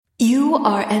You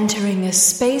are entering a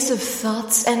space of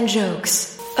thoughts and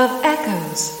jokes, of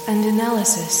echoes and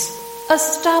analysis, a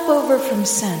stopover from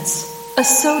sense, a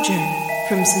sojourn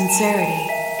from sincerity,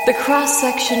 the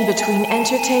cross-section between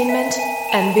entertainment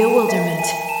and bewilderment,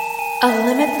 a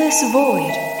limitless void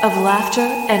of laughter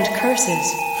and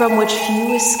curses from which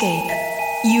few escape.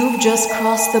 You've just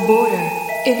crossed the border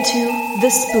into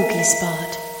the spooky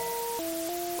spot.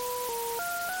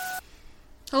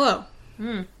 Hello.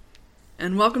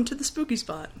 And welcome to the spooky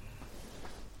spot.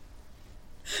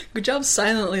 Good job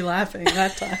silently laughing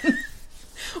that time.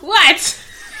 What?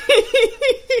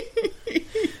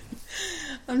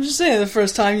 I'm just saying, the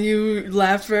first time you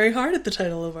laughed very hard at the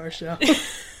title of our show.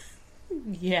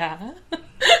 Yeah.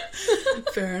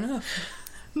 Fair enough.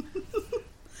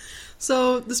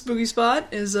 So, the spooky spot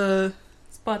is a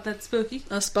Spot that's spooky.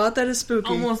 a spot that is spooky.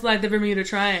 Almost like the Bermuda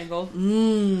Triangle.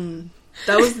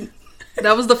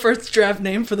 That was the first draft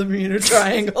name for the Bermuda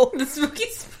Triangle. The spooky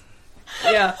spot.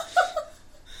 Yeah.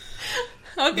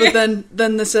 Okay. But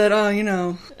then they said, oh, you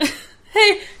know.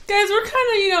 Hey, guys, we're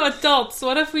kind of, adults.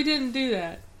 What if we didn't do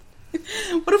that?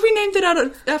 What if we named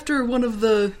it after one of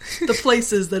the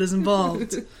places that is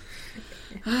involved?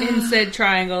 In said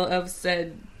triangle of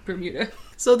said Bermuda.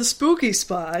 So the spooky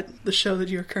spot, the show that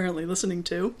you're currently listening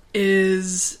to,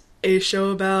 is a show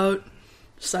about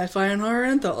sci-fi and horror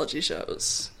anthology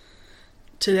shows.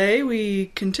 Today we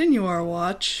continue our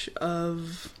watch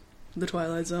of The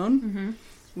Twilight Zone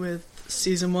with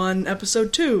Season 1,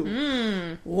 Episode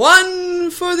 2. One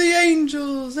for the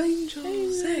angels,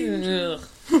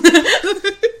 angels.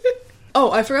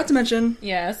 Oh, I forgot to mention,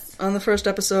 Yes. on the first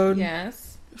episode,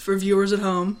 Yes. for viewers at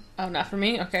home. Oh, not for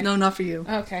me? Okay. No, not for you.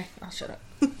 Okay, I'll shut up.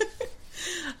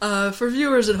 For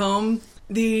viewers at home,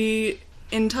 the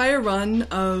entire run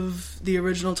of the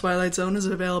original Twilight Zone is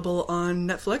available on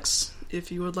Netflix if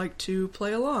you would like to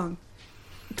play along.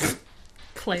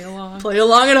 Play along. Play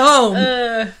along at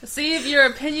home! See if your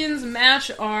opinions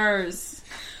match ours.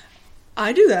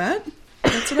 I do that.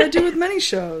 That's what I do with many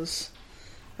shows.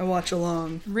 I watch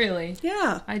along. Really?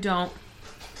 Yeah. I don't.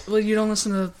 Well, you don't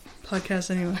listen to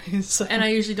podcasts anyways. So. And I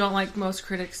usually don't like most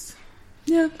critics.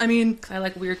 Yeah, I mean... I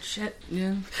like weird shit.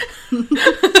 Yeah.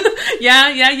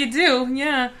 Yeah, you do.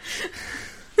 Yeah.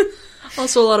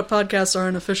 Also, a lot of podcasts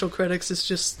aren't official critics. It's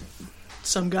just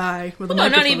some guy with a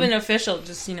microphone. Not even official.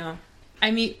 Just,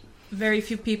 I meet very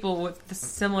few people with the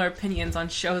similar opinions on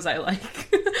shows I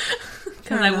like.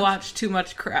 Because I watch too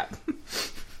much crap.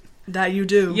 That you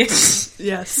do. Yes.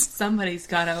 Yes. Somebody's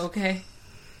gotta, okay?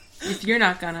 If you're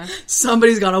not gonna.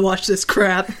 Somebody's gotta watch this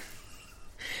crap.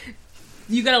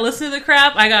 You gotta listen to the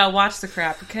crap, I gotta watch the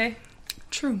crap, okay?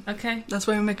 True. Okay? That's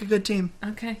why we make a good team.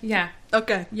 Okay, yeah.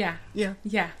 Okay. Yeah. Yeah.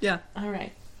 Yeah. Yeah.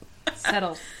 Alright.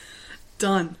 Settled.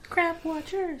 Done. Crap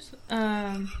watchers.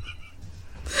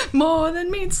 More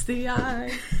than meets the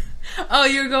eye. Oh,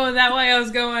 you were going that way? I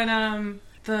was going,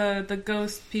 the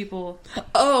ghost people.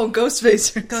 Oh, ghost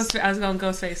facers. I was going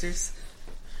ghost facers.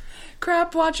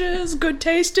 Crap watchers, good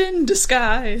taste in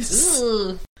disguise.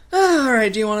 Ugh.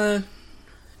 Alright, do you want to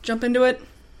jump into it?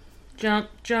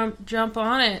 Jump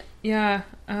on it. Yeah.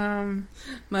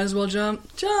 Might as well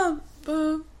jump. Jump.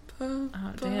 Oh,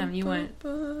 damn, you went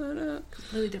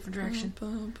completely different direction.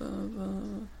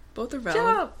 Both are valid.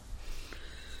 Jump!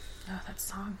 Oh, that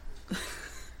song. It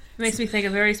makes me think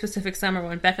of a very specific summer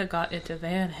when Becca got into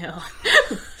Van Halen.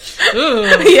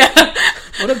 Ooh. Yeah.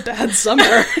 What a bad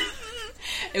summer.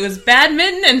 It was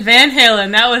badminton and Van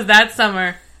Halen. That was that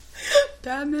summer.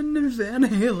 Badminton and Van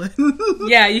Halen.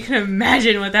 Yeah, you can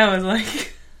imagine what that was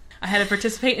like. I had to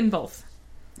participate in both.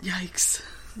 Yikes.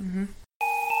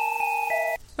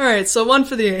 Alright, so one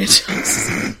for the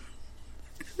angels.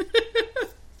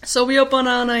 So we open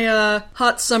on a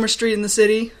hot summer street in the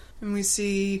city, and we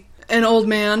see an old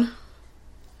man,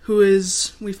 who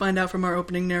is, we find out from our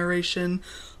opening narration,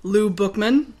 Lou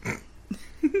Bookman.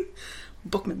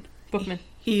 Bookman.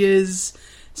 He is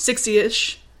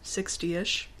 60-ish.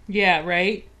 60-ish. Yeah,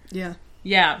 right? Yeah.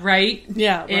 Yeah, right?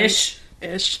 Yeah, right. Ish.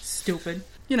 Stupid.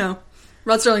 You know,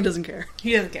 Rod Serling doesn't care.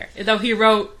 He doesn't care. Though he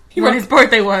wrote when his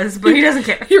birthday was, but he doesn't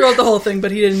care. He wrote the whole thing,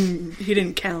 but he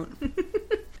didn't count.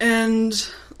 And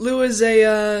Lou is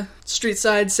a street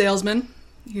side salesman.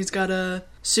 He's got a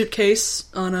suitcase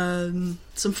on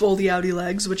some foldy outy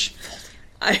legs, which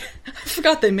I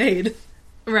forgot they made.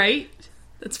 Right?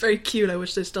 That's very cute. I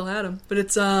wish they still had them. But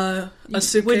it's a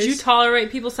suitcase. Would you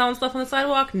tolerate people selling stuff on the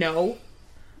sidewalk? No.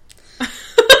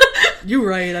 You're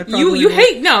right. I probably you'd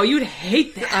hate that.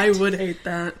 I would hate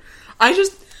that. I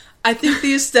think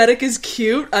the aesthetic is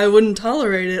cute. I wouldn't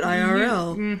tolerate it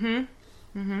IRL.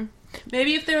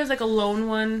 Maybe if there was like a lone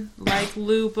one, like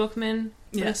Lou Bookman.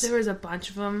 Yes. If there was a bunch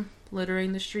of them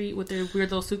littering the street with their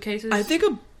weird little suitcases. I think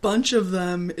a bunch of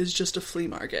them is just a flea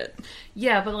market.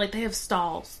 Yeah, but like they have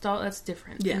stalls. That's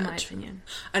different, in my opinion.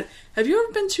 Have you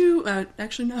ever been to...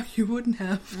 actually, no, you wouldn't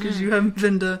have, because you haven't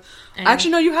been to... Anyway.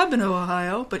 Actually, no, you have been to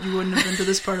Ohio, but you wouldn't have been to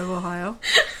this part of Ohio.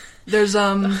 There's,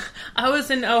 I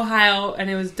was in Ohio, and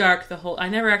it was dark the whole... I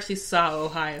never actually saw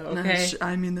Ohio, okay?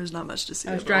 I mean, there's not much to see.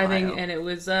 I was driving, and it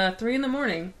was 3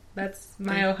 a.m. That's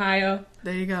my Ohio.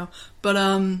 There you go. But,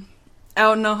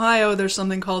 out in Ohio, there's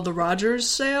something called the Rogers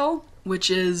Sale,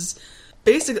 which is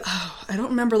basically... I don't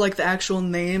remember, like, the actual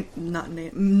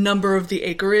number of the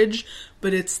acreage,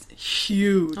 but it's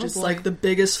huge. It's, like, the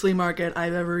biggest flea market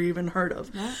I've ever even heard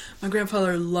of. Yeah. My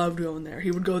grandfather loved going there.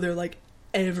 He would go there, like,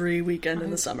 every weekend in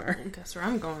the summer. Guess where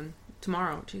I'm going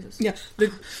tomorrow. Jesus. Yeah.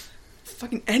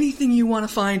 Fucking anything you want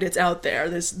to find, it's out there.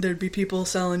 There'd be people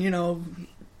selling,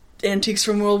 antiques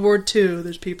from World War II.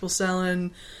 There's people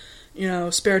selling,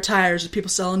 spare tires. There's people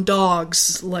selling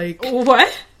dogs. Like...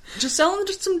 What? Just selling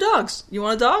just some dogs. You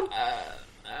want a dog?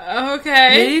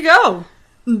 Okay. There you go.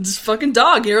 This fucking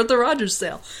dog here at the Rogers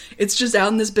Sale. It's just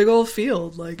out in this big old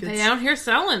field. Like They out here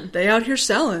selling.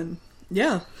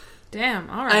 Yeah. Damn,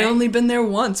 alright. I only been there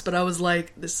once, but I was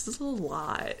like, this is a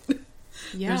lot.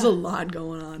 Yeah. There's a lot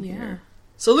going on here.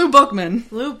 So Lou Bookman.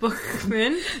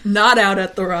 Not out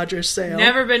at the Rogers Sale.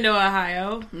 Never been to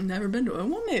Ohio. Never been to it.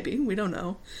 Well, maybe. We don't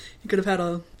know. He could have had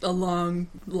a long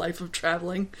life of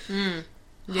traveling.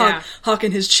 Yeah.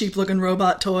 Hawking his cheap-looking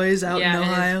robot toys out in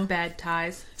Ohio. His bad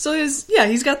ties. So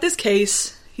he's got this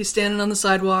case. He's standing on the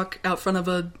sidewalk out front of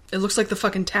it looks like the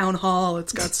fucking town hall.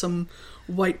 It's got some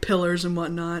white pillars and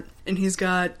whatnot. And he's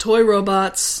got toy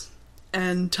robots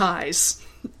and ties.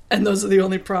 And those are the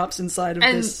only props inside of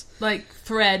this. And, like,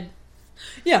 thread.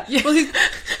 Yeah. Well,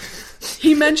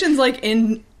 he mentions, like,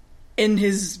 in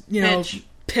his,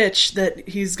 pitch that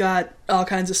he's got all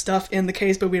kinds of stuff in the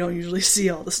case, but we don't usually see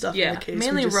all the stuff in the case.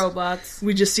 Mainly robots.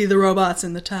 We just see the robots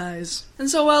and the ties. And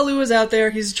so while Lou is out there,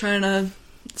 he's trying to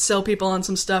sell people on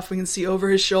some stuff. We can see over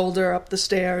his shoulder, up the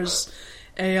stairs,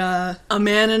 a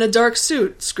man in a dark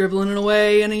suit scribbling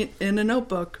away in a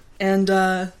notebook. And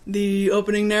the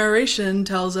opening narration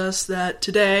tells us that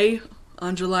today,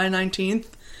 on July 19th,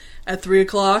 at 3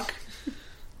 o'clock,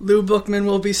 Lou Bookman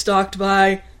will be stalked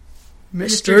by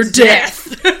Mr.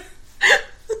 Death.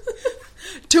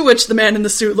 To which the man in the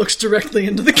suit looks directly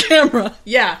into the camera.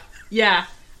 Yeah.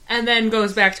 And then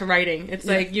goes back to writing. It's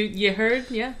like, you heard?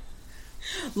 Yeah.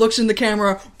 Looks in the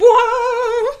camera.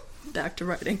 Whoa! Back to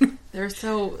writing. There's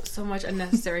so much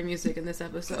unnecessary music in this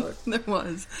episode. There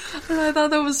was. And I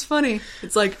thought that was funny.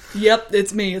 It's like, yep,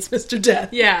 it's me. It's Mr.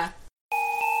 Death. Yeah.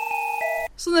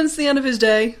 So then it's the end of his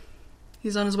day.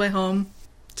 He's on his way home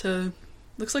to...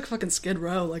 Looks like fucking Skid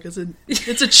Row. Like, it's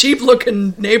a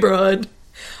cheap-looking neighborhood.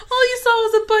 All you saw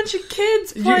was a bunch of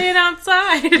kids playing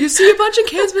outside. You see a bunch of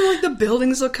kids, but like the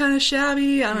buildings look kind of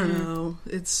shabby. I don't know.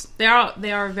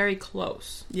 They are very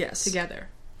close. Yes, together.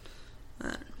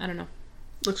 I don't know.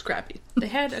 Looks crappy. They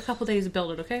had a couple days to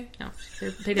build it. Okay, no,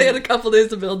 they had a couple days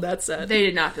to build that set. They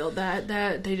did not build that.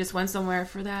 They just went somewhere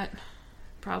for that.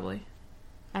 Probably.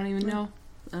 I don't even know.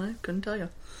 I couldn't tell you.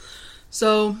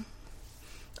 So,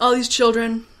 all these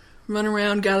children run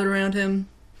around, gather around him,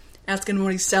 asking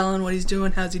what he's selling, what he's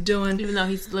doing, how's he doing. Even though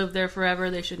he's lived there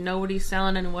forever, they should know what he's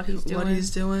selling and what he's doing.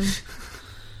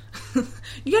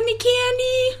 You got any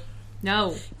candy?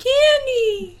 No.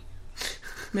 Candy!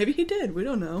 Maybe he did. We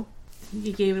don't know.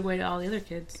 He gave it away to all the other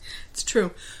kids. It's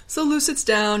true. So Lou sits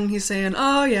down and he's saying,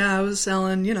 oh yeah, I was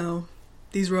selling,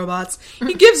 these robots.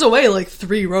 He gives away like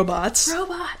 3 robots.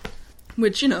 Robot!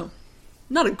 Which,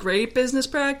 not a great business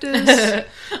practice.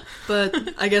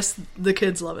 But I guess the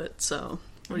kids love it, so...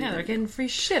 Yeah, they're getting free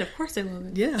shit. Of course they love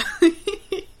it. Yeah.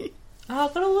 Oh,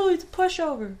 little Louie's a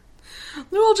pushover.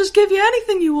 Lou will just give you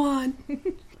anything you want.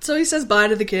 So he says bye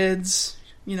to the kids.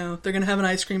 They're going to have an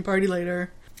ice cream party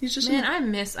later. He's just... Man, I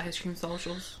miss ice cream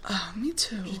socials. Oh, me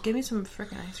too. Just give me some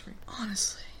frickin' ice cream.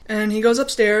 Honestly. And he goes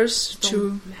upstairs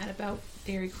to... mad about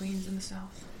Dairy Queens in the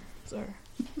South. Sorry.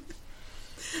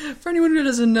 For anyone who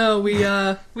doesn't know,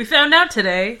 we found out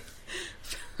today.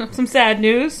 Some sad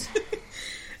news.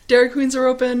 Dairy Queens are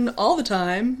open all the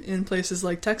time in places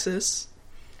like Texas.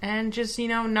 And just,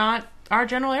 not our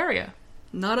general area.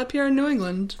 Not up here in New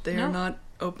England. They are not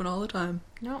open all the time.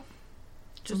 No.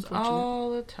 Just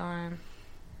all the time.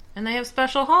 And they have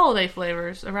special holiday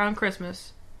flavors around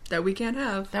Christmas. That we can't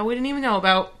have. That we didn't even know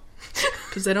about.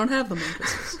 Because they don't have them on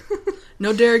Christmas.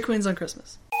 No Dairy Queens on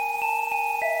Christmas.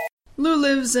 Lou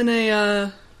lives in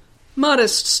a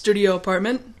modest studio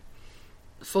apartment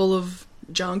full of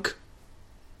junk.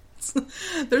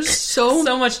 There's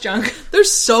so much junk.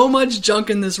 There's so much junk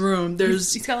in this room.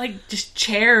 He's got like just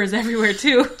chairs everywhere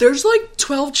too. There's like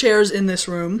 12 chairs in this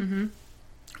room. Mm-hmm.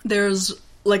 There's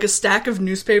like a stack of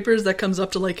newspapers that comes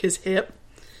up to like his hip.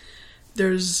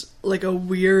 There's like a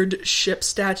weird ship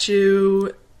statue.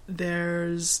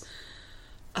 There's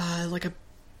like a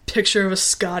picture of a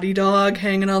Scotty dog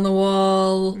hanging on the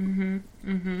wall. Mm-hmm.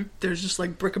 Mm-hmm. There's just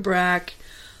like bric-a-brac.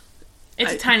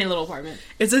 It's a tiny little apartment.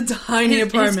 It's a tiny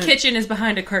apartment. His kitchen is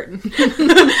behind a curtain.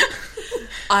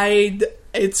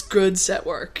 It's good set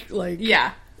work. Like,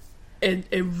 yeah. It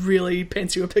really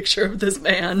paints you a picture of this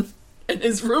man and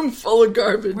his room full of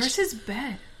garbage. Where's his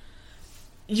bed?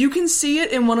 You can see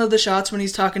it in one of the shots when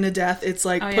he's talking to Death. It's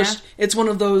like pushed. Yeah? It's one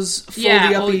of those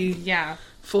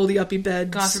foldy-uppy beds.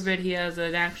 God forbid he has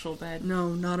an actual bed. No,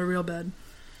 not a real bed.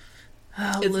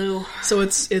 Oh, Lou. So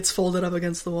it's folded up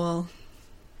against the wall.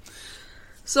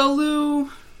 So Lou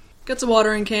gets a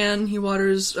watering can. He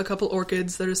waters a couple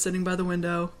orchids that are sitting by the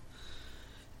window.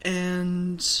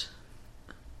 And is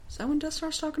that when Death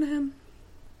starts talking to him?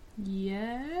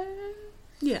 Yeah.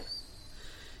 Yeah.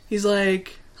 He's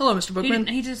like, "Hello, Mr. Bookman."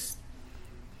 He just...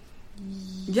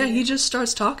 Yeah, he just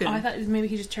starts talking. Oh, I thought maybe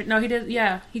he just turned... No, he did.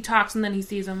 Yeah, he talks and then he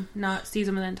sees him. Not sees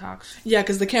him and then talks. Yeah,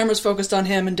 because the camera's focused on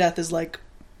him and Death is like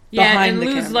behind the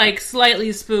camera. And Lou's like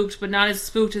slightly spooked, but not as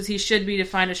spooked as he should be to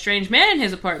find a strange man in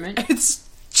his apartment. It's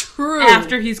true.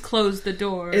 After he's closed the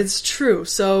door. It's true.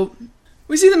 So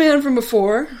we see the man from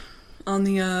before on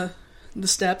the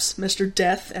steps, Mr.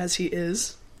 Death as he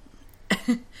is.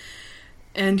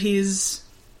 And he's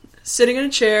sitting in a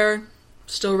chair,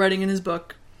 still writing in his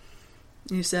book.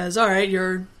 And he says, "All right,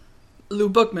 you're Lou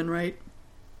Bookman, right?"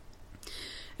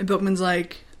 And Bookman's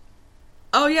like,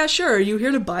 "Oh yeah, sure. Are you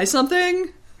here to buy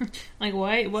something?" Like,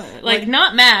 what? Like,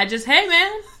 not mad, just, "Hey,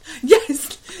 man."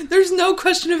 Yes. There's no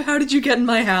question of how did you get in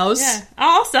my house. Yeah.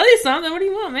 I'll sell you something. What do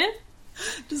you want, man?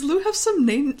 Does Lou have some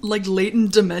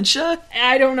latent dementia?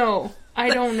 I don't know.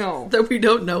 That we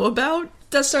don't know about?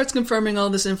 Death starts confirming all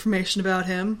this information about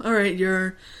him. All right,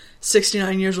 you're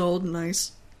 69 years old.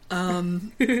 Nice.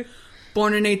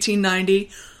 Born in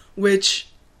 1890, which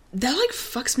that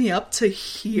fucks me up to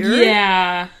hear.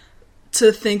 Yeah.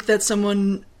 To think that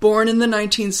someone born in the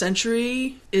 19th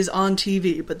century is on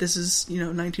TV, but this is,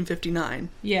 1959.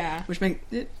 Yeah. Which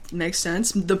makes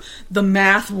sense. The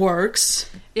math works.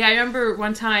 Yeah, I remember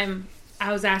one time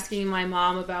I was asking my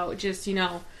mom about just,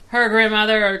 her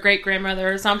grandmother or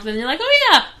great-grandmother or something, and you're like, "Oh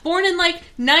yeah, born in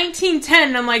 1910.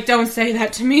 And I'm like, "Don't say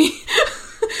that to me."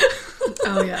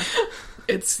 Oh yeah.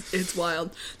 It's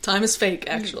wild. Time is fake,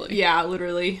 actually. Yeah,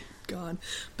 literally. God.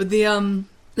 But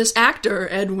this actor,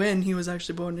 Ed Wynn, he was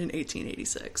actually born in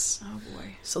 1886. Oh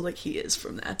boy. So he is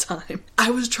from that time.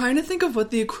 I was trying to think of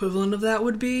what the equivalent of that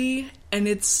would be, and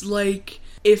it's like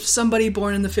if somebody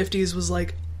born in the 50s was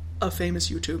a famous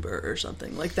YouTuber or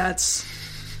something. That's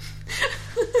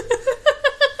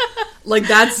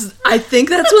I think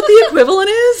that's what the equivalent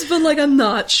is, but I'm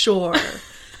not sure.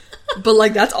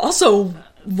 But that's also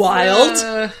wild.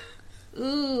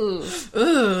 Ooh. It's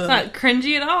not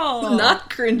cringy at all. Not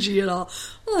cringy at all.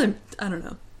 Well, I don't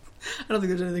know. I don't think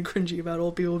there's anything cringy about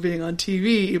old people being on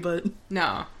TV, but...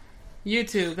 No.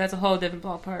 YouTube, that's a whole different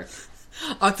ballpark.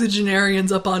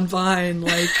 Octogenarians up on Vine,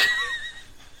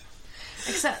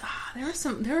 Except,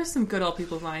 there were some good old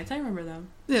people Vines. I remember them.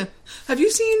 Yeah. Have you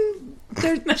seen...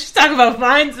 Let's just talk about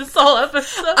Vines this whole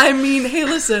episode. I mean, hey,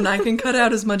 listen, I can cut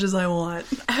out as much as I want.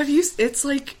 Have you... It's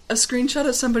a screenshot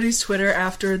of somebody's Twitter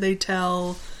after they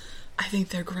tell, I think,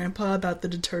 their grandpa about the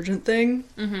detergent thing.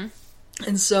 Mm-hmm.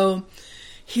 And so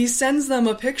he sends them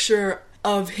a picture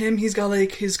of him. He's got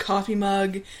his coffee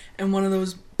mug and one of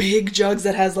those big jugs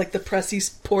that has the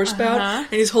pressy pour spout. Uh-huh.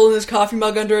 And he's holding his coffee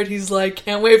mug under it. He's like,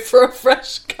 "Can't wait for a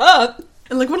fresh cup."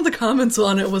 And one of the comments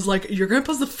on it was "Your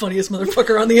grandpa's the funniest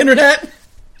motherfucker on the internet."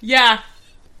 Yeah.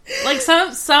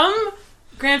 Some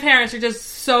grandparents are just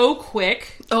so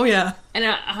quick. Oh yeah. And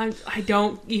I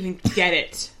don't even get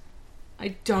it.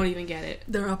 I don't even get it.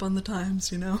 They're up on the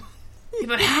times, Yeah,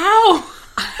 but how?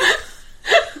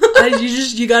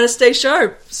 You gotta stay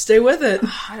sharp. Stay with it.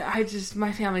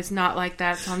 My family's not like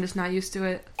that, so I'm just not used to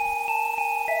it.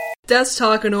 Death's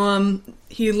talking to him.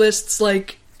 He lists,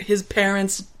 his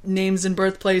parents' names and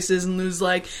birthplaces, and Lou's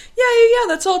like, yeah,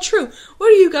 that's all true. What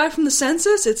are you, guy from the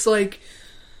census? It's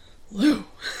Lou.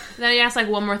 Then he asks,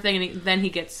 one more thing, and then he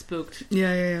gets spooked.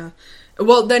 Yeah.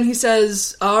 Well, then he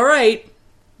says, "All right,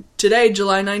 today,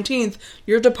 July 19th,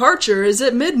 your departure is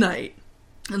at midnight."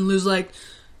 And Lou's like,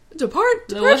 Departure?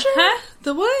 The what? Huh?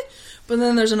 The what? But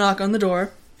then there's a knock on the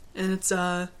door, and it's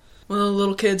one of the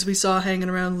little kids we saw hanging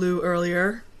around Lou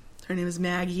earlier. Her name is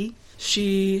Maggie.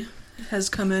 She has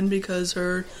come in because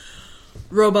her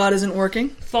robot isn't working.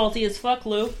 Faulty as fuck,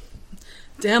 Lou.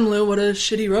 Damn, Lou, what a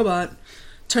shitty robot.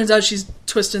 Turns out she's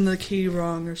twisting the key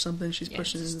wrong or something. She's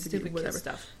pushing into the key, whatever.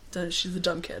 Stuff. She's a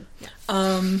dumb kid. Yeah.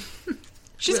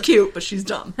 She's cute, but she's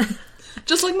dumb.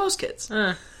 Just like most kids.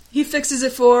 He fixes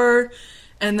it for her,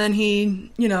 and then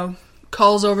he,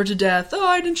 calls over to Death. Oh,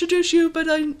 I'd introduce you, but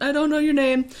I don't know your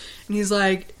name. And he's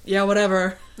like, yeah,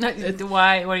 whatever.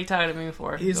 Why? What are you talking to me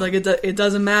for? He's like, it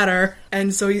doesn't matter.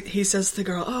 And so he says to the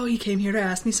girl, oh, he came here to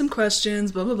ask me some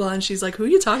questions, blah, blah, blah. And she's like, who are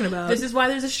you talking about? This is why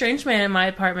there's a strange man in my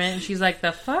apartment. And she's like,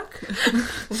 the fuck?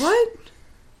 What?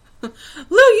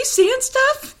 Lou, you seeing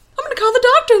stuff? I'm gonna call the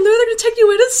doctor, Lou. They're gonna take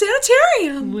you into the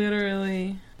sanitarium.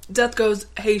 Literally. Death goes,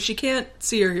 hey, she can't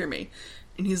see or hear me.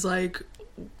 And he's like,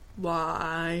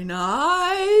 why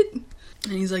not?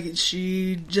 And he's like,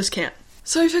 she just can't.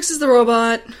 So he fixes the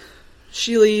robot.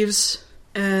 She leaves,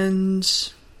 and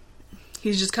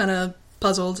he's just kind of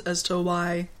puzzled as to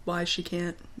why she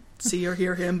can't see or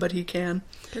hear him, but he can.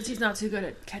 Because he's not too good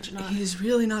at catching on. He's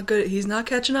really not good. He's not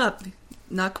catching up.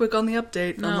 Not quick on the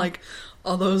update. No. Unlike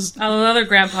all those other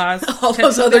grandpas. All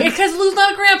those other... Because Lou's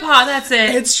not a grandpa, that's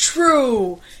it. It's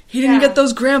true. He didn't get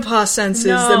those grandpa senses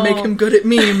that make him good at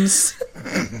memes.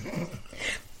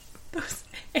 Those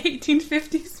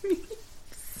 1850s memes.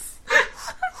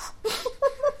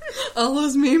 All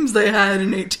those memes they had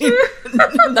in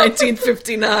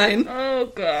 1959. Oh,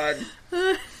 God.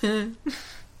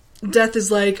 Death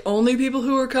is like, only people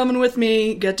who are coming with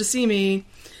me get to see me.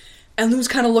 And Lou's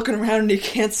kind of looking around and he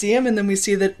can't see him. And then we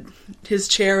see that his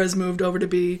chair has moved over to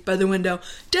be by the window.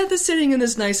 Death is sitting in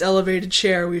this nice elevated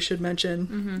chair, we should mention.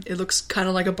 Mm-hmm. It looks kind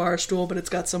of like a bar stool, but it's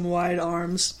got some wide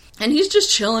arms. And he's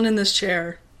just chilling in this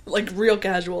chair. Like, real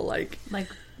casual, like a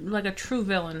true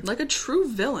villain. Like a true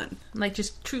villain. Like,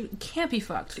 just true... Can't be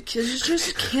fucked.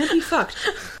 Just can't be fucked.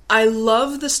 I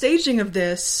love the staging of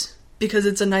this because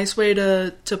it's a nice way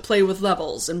to play with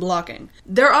levels and blocking.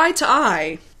 They're eye to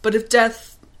eye, but if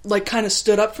Death, kind of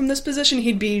stood up from this position,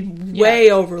 he'd be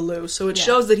way over Lou. So it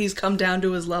shows that he's come down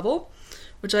to his level,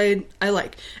 which I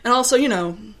like. And also,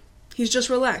 he's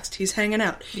just relaxed. He's hanging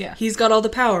out. Yeah. He's got all the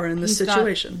power in this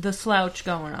situation. Got the slouch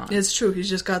going on. It's true. He's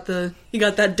just got he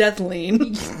got that death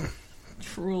lean.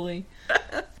 Truly.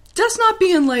 Death's not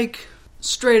being,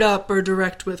 straight up or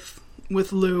direct with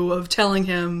Lou of telling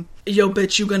him, yo,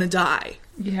 bitch, you gonna die.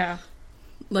 Yeah.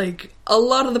 A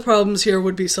lot of the problems here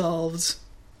would be solved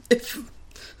if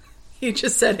he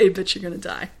just said, hey, bitch, you're gonna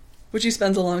die. Which he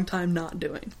spends a long time not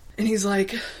doing. And he's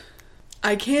like,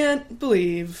 I can't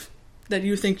believe that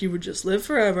you think you would just live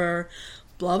forever,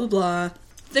 blah, blah, blah.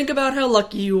 Think about how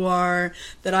lucky you are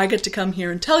that I get to come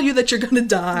here and tell you that you're gonna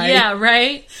die. Yeah,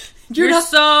 right? You're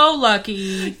so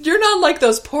lucky. You're not like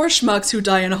those poor schmucks who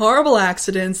die in horrible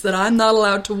accidents that I'm not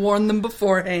allowed to warn them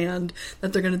beforehand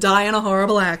that they're gonna die in a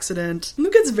horrible accident. Lou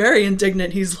gets very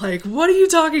indignant. He's like, what are you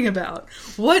talking about?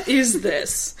 What is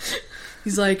this?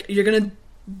 He's like, you're gonna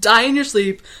die in your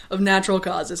sleep of natural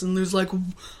causes. And Lou's like,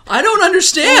 I don't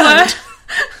understand. What?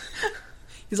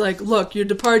 He's like, look, your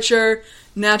departure,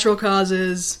 natural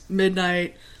causes,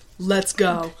 midnight, let's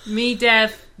go. Me,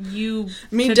 Death, you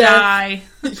to die.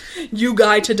 You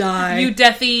guy to die. You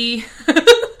deathy.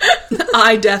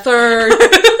 I deather.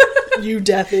 You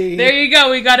deathy. There you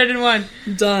go, we got it in one.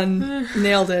 Done.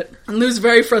 Nailed it. And Lou's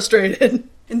very frustrated.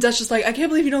 And Death's just like, I can't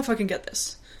believe you don't fucking get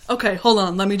this. Okay, hold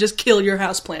on, let me just kill your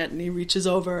houseplant. And he reaches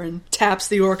over and taps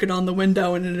the orchid on the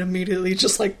window and it immediately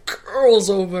just curls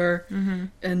over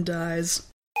and dies.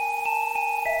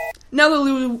 Now that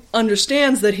Lou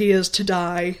understands that he is to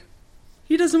die,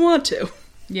 he doesn't want to.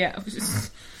 Yeah.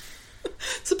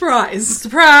 Surprise.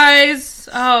 Surprise!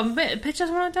 Bitch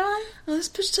doesn't want to die? Oh, this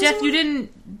bitch doesn't Death, you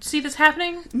didn't see this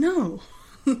happening? No.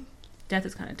 Death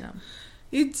is kind of dumb.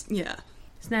 Yeah.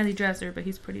 Snazzy dresser, but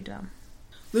he's pretty dumb.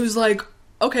 Lou's like,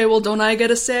 okay, well, don't I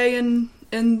get a say in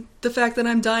the fact that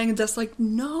I'm dying? And Death's like,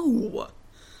 no.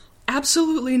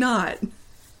 Absolutely not.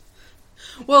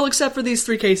 Well, except for these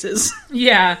 3 cases.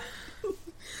 Yeah.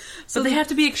 So they have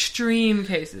to be extreme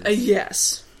cases.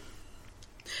 Yes.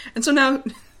 And so now,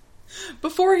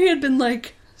 before he had been,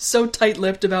 so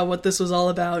tight-lipped about what this was all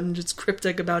about and just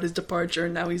cryptic about his departure,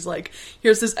 and now he's like,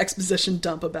 here's this exposition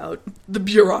dump about the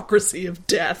bureaucracy of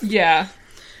death. Yeah.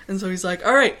 And so he's like,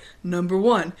 all right, number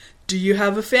 1, do you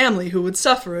have a family who would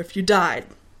suffer if you died?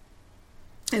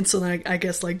 And so then I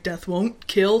guess, death won't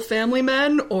kill family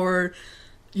men, or...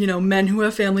 men who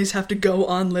have families have to go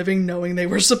on living knowing they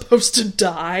were supposed to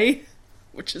die,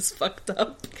 which is fucked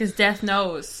up. Because Death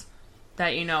knows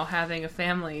that, having a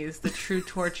family is the true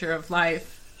torture of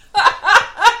life.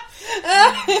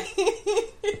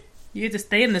 You had to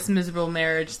stay in this miserable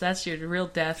marriage. That's your real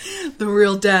death. The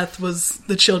real death was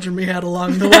the children we had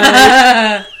along the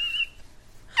way.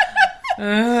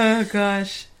 Oh,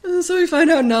 gosh. So we find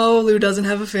out, no, Lou doesn't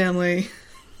have a family.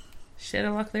 Shit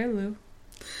of luck there, Lou.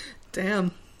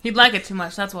 Damn. He'd like it too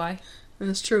much, that's why.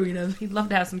 That's true, he does. He'd love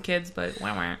to have some kids, but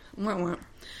wah-wah. Wah-wah.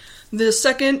 The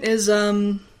second is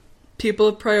people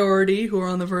of priority who are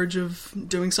on the verge of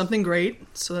doing something great.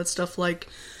 So that's stuff like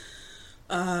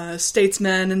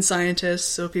statesmen and scientists,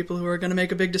 so people who are going to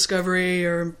make a big discovery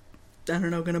or, I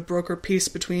don't know, going to broker peace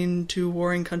between two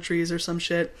warring countries or some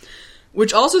shit.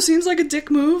 Which also seems like a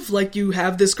dick move. Like, you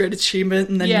have this great achievement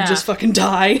and then you just fucking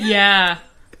die. Yeah.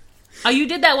 Oh, you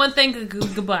did that one thing,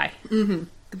 goodbye. Mm-hmm.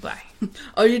 Goodbye.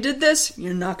 Oh, you did this?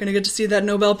 You're not going to get to see that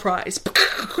Nobel Prize.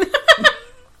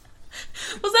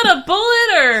 Was that a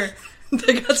bullet or...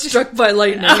 They got struck by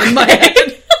lightning in my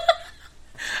head.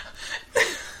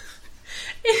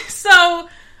 So,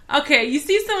 okay, you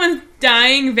see someone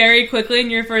dying very quickly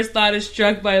and your first thought is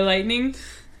struck by lightning?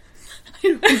 I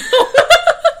don't know.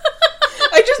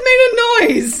 I just made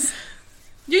a noise.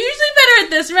 You're usually better at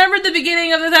this. Remember at the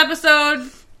beginning of this episode?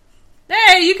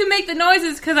 Hey, you can make the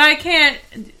noises because I can't.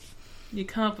 You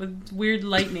come up with weird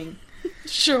lightning.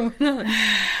 Sure, why not?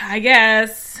 I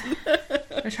guess.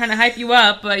 They're trying to hype you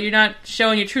up, but you're not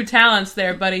showing your true talents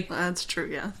there, buddy. That's true,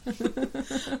 yeah.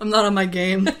 I'm not on my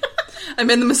game. I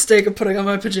made the mistake of putting on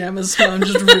my pajamas, so I'm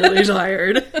just really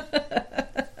tired.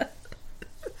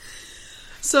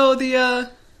 So the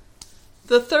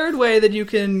third way that you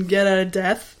can get out of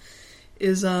death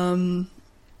is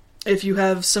if you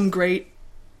have some great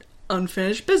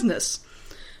unfinished business,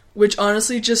 which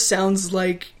honestly just sounds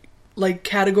like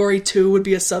category 2 would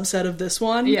be a subset of this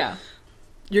one. Yeah.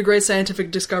 Your great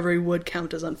scientific discovery would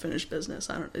count as unfinished business.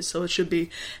 So it should be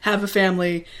have a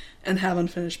family and have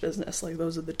unfinished business. Like,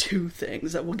 those are the two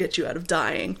things that will get you out of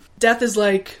dying. Death is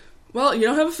like, well, you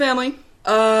don't have a family.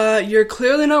 You're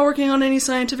clearly not working on any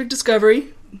scientific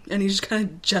discovery. And he just kind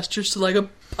of gestures to like a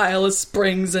pile of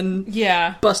springs and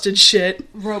busted shit.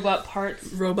 Robot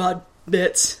parts. Robot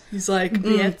bits. He's like,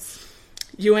 bits.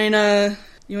 You ain't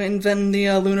inventing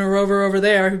the lunar rover over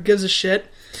there. Who gives a shit?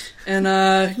 And,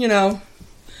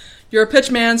 you're a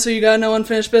pitch man, so you got no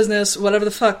unfinished business. Whatever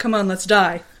the fuck, come on, let's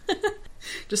die.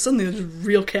 Just something that's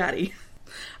real catty.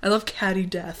 I love catty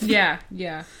death. Yeah,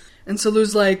 yeah. And so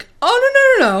Lou's like,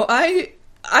 oh, no. I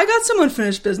got some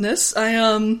unfinished business. I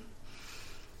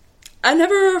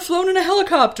never flown in a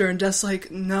helicopter. And Death's like,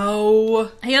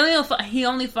 no. He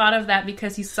only thought of that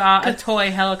because he saw a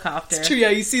toy helicopter. It's true, yeah.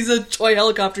 He sees a toy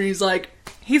helicopter and he's like...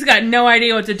 He's got no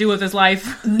idea what to do with his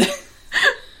life.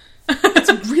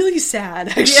 It's really sad,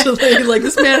 actually. Yeah. Like,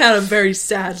 this man had a very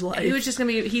sad life. He was just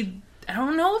gonna be... I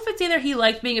don't know if it's either he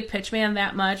liked being a pitchman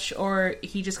that much or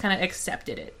he just kind of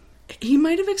accepted it. He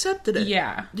might have accepted it.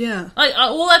 Yeah. Yeah. Like,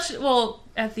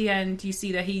 at the end, you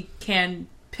see that he can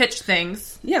pitch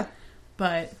things. Yeah.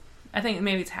 But I think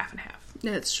maybe it's half and half.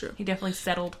 Yeah, it's true. He definitely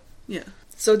settled. Yeah.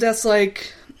 So Death's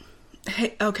like,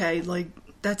 hey, okay, like,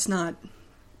 that's not...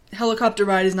 Helicopter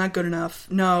ride is not good enough.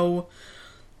 No.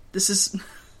 This is...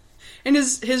 And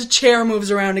his chair moves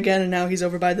around again, and now he's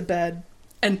over by the bed.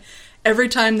 And every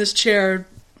time this chair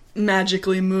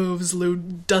magically moves, Lou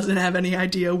doesn't have any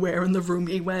idea where in the room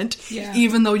he went. Yeah.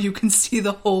 Even though you can see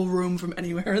the whole room from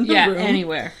anywhere in the room. Yeah,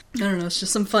 anywhere. I don't know, it's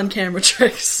just some fun camera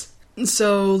tricks. And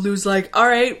so Lou's like,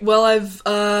 alright, well, I've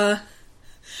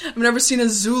never seen a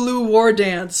Zulu war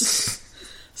dance.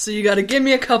 So you gotta give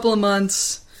me a couple of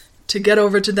months to get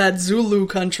over to that Zulu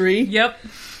country. Yep.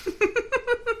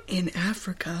 In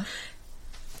Africa.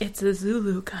 It's a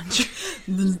Zulu country.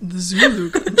 The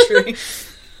Zulu country.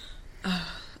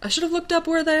 I should have looked up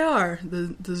where they are,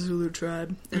 the Zulu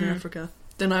tribe in Africa.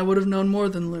 Then I would have known more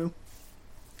than Lou.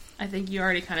 I think you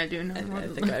already kind of do know more than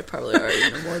Lou. I think I probably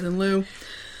already know more than Lou.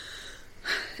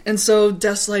 And so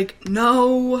Death's like,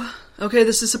 no, okay,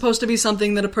 this is supposed to be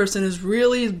something that a person has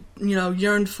really,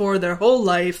 yearned for their whole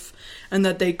life, and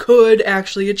that they could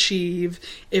actually achieve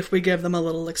if we give them a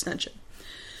little extension.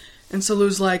 And so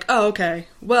Lou's like, oh, okay,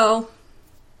 well,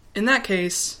 in that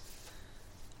case,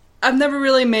 I've never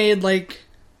really made, like,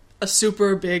 a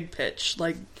super big pitch,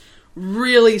 like,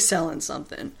 really selling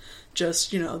something.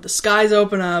 Just, the skies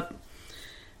open up,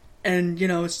 and,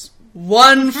 it's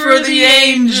one for the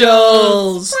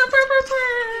angels!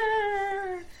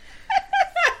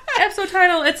 Episode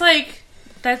title, it's like,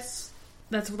 that's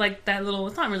like that little,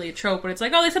 it's not really a trope, but it's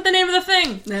like, oh, they said the name of the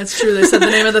thing! That's true, they said the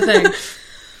name of the thing.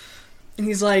 And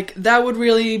he's like, that would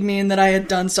really mean that I had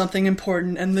done something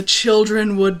important, and the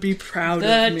children would be proud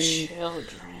of me. The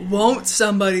children. Won't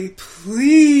somebody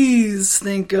please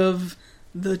think of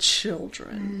the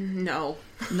children? No.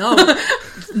 No.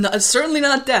 No, certainly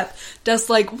not Death. Death's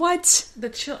like, what?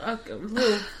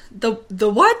 Lou. The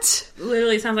what?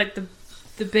 Literally sounds like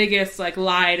the biggest, like,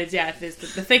 lie to Death is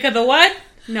the think of the what?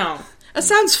 No. That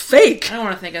sounds fake. I don't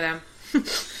want to think of them.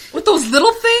 With those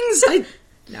little things?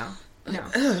 No.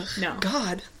 Ugh, No.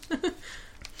 God.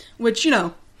 Which,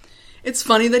 it's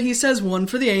funny that he says one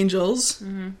for the angels,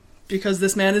 because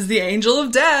this man is the angel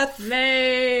of death.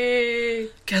 Nay.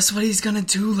 Guess what he's gonna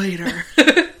do later?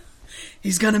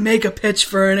 He's gonna make a pitch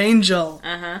for an angel.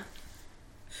 Uh-huh.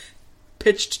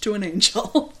 Pitched to an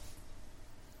angel.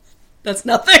 That's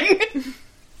nothing.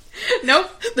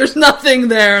 Nope. There's nothing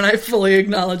there, and I fully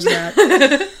acknowledge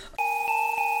that.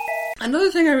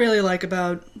 Another thing I really like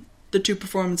about the two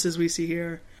performances we see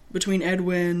here, between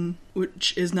Edwin,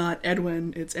 which is not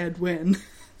Edwin, it's Edwin.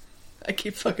 I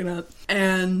keep fucking up.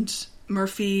 And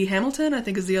Murphy Hamilton, I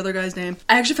think is the other guy's name.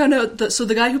 I actually found out that, so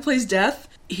the guy who plays Death,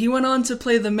 he went on to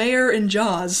play the mayor in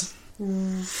Jaws.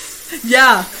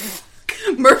 Yeah.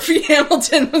 Murphy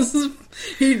Hamilton was...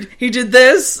 He did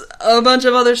this, a bunch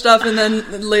of other stuff, and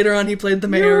then later on he played the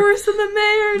mayor. You're worse than the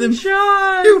mayor in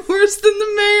Jaws. You're worse than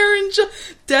the mayor in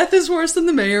Jaws. Death is worse than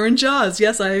the mayor in Jaws.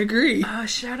 Yes, I agree. Oh,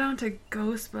 shout out to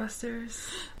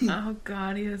Ghostbusters. Oh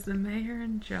god, he was the mayor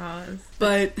in Jaws.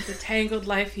 But the tangled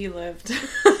life he lived.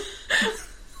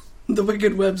 The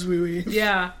wicked webs we weave.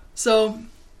 Yeah. So,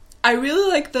 I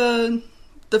really like the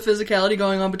physicality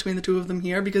going on between the two of them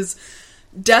here, because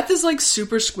Death is, like,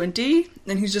 super squinty,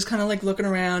 and he's just kind of, like, looking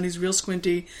around. He's real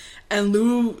squinty. And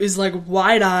Lou is, like,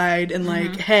 wide-eyed and,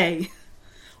 like, hey,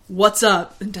 what's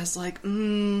up? And Death's like,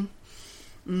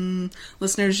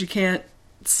 listeners, you can't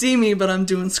see me, but I'm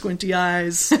doing squinty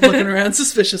eyes, looking around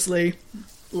suspiciously,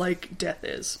 like Death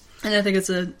is. And I think it's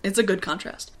a good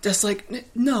contrast. Death's like,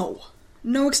 no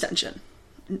extension.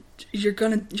 You're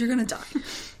gonna die.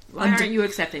 Why aren't you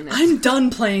accepting this? I'm done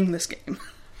playing this game.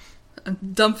 I'm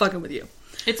done fucking with you.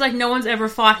 It's like no one's ever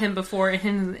fought him before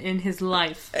in his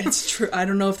life. It's true. I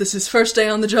don't know if this is his first day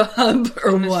on the job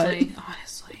or Honestly.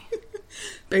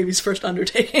 Baby's first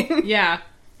undertaking. Yeah.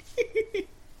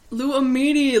 Lou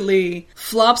immediately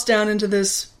flops down into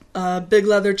this big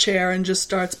leather chair and just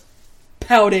starts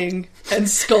pouting and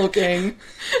skulking.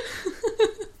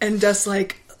 And Death's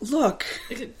like, look.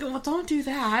 Well, don't do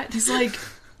that. He's like,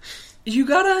 you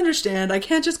gotta understand, I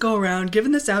can't just go around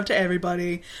giving this out to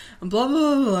everybody, and blah,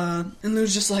 blah, blah, blah. And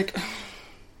Lou's just like,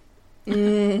 I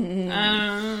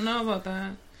don't know about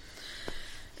that.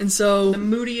 And so... the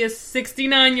moodiest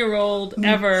 69-year-old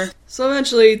ever. So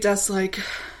eventually, Death's like,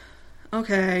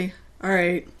 okay,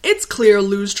 alright. It's clear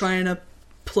Lou's trying to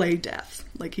play Death.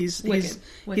 Like, he's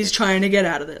trying to get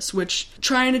out of this, which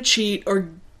trying to cheat or,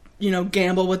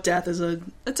 gamble with Death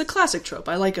it's a classic trope.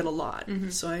 I like it a lot.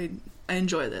 So I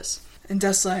enjoy this. And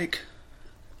Death's like,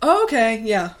 oh, okay,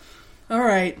 yeah,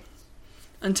 alright.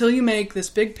 Until you make this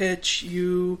big pitch,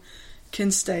 you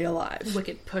can stay alive.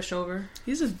 Wicked pushover.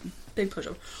 He's a big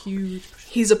pushover. Huge pushover.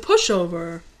 He's a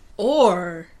pushover,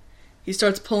 or he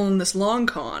starts pulling this long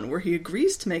con where he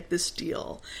agrees to make this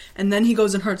deal, and then he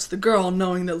goes and hurts the girl,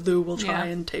 knowing that Lou will try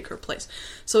and take her place.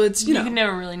 So it's, you can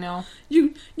never really know.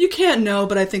 You can't know,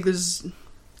 but I think there's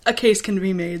a case can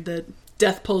be made that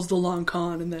Death pulls the long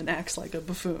con and then acts like a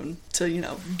buffoon to,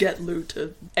 get Lou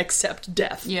to accept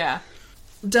Death. Yeah.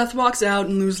 Death walks out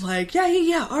and Lou's like,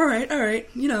 yeah, alright,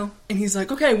 And he's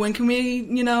like, okay, when can we,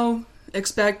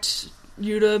 expect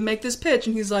you to make this pitch?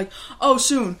 And he's like, oh,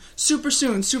 soon, super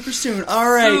soon,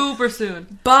 alright. Super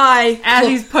soon. Bye. As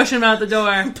he's pushing him out the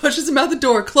door. Pushes him out the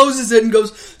door, closes it, and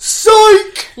goes,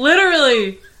 psych!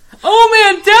 Literally.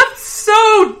 Oh man, Death's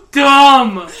so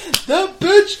dumb! That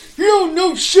bitch, you don't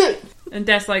know shit! And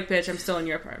Death's like, bitch, I'm still in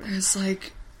your apartment. It's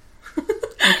like,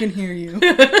 I can hear you.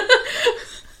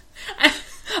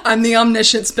 I'm the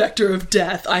omniscient specter of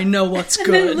death. I know what's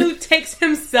good. And then Luke takes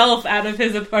himself out of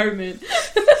his apartment.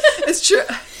 It's true.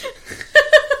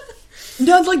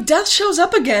 No, like, Death shows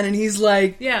up again, and he's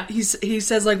like... Yeah. He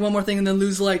says, like, one more thing, and then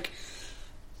Lou's like...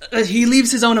 he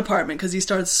leaves his own apartment, because he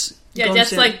starts... Yeah,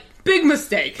 Death's like, big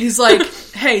mistake. He's like,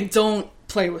 hey, don't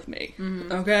play with me,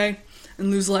 okay? And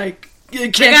Lou's like... I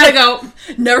gotta go.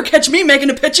 Never catch me making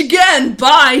a pitch again.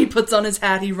 Bye. He puts on his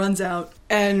hat. He runs out.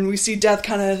 And we see Death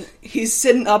he's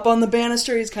sitting up on the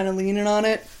banister. He's kind of leaning on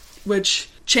it, which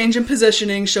change in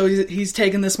positioning shows that he's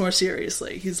taking this more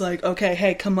seriously. He's like, okay,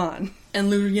 hey, come on. And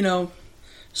Lou,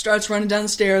 starts running down the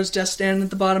stairs, just standing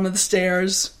at the bottom of the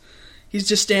stairs. He's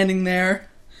just standing there,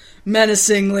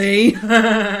 menacingly.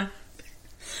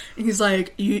 He's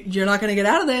like, you're not going to get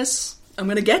out of this. I'm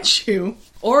going to get you.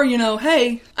 Or,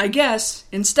 hey, I guess,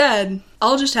 instead,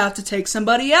 I'll just have to take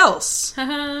somebody else.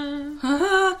 And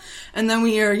then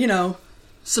we hear,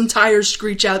 some tires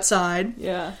screech outside.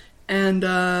 Yeah. And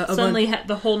suddenly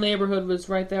the whole neighborhood was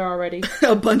right there already.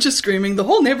 A bunch of screaming. The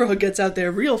whole neighborhood gets out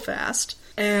there real fast.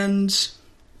 And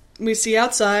we see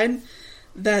outside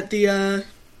that the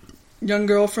young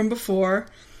girl from before,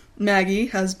 Maggie,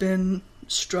 has been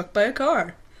struck by a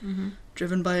car. Mm-hmm.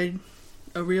 Driven by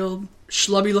a real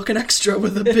schlubby-looking extra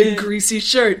with a big greasy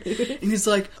shirt. And he's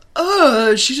like,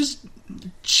 she just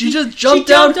jumped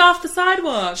off the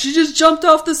sidewalk. She just jumped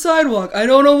off the sidewalk. I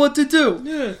don't know what to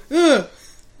do. Yeah.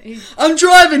 I'm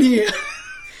driving here.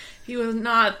 He was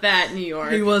not that New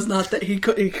York. He was not that. He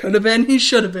could have been. He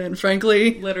should have been,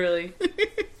 frankly. Literally.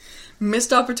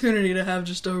 Missed opportunity to have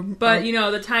just a... But,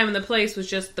 the time and the place was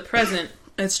just the present.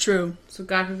 It's true. So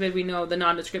God forbid we know the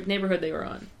nondescript neighborhood they were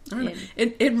on. I don't know.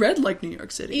 It read like New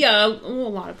York City. Yeah, a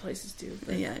lot of places do.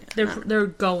 Yeah. They're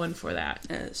going for that.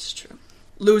 It's true.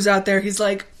 Lou's out there. He's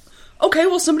like, okay,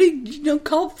 well, somebody,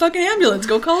 call a fucking ambulance.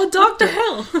 Go call a doctor.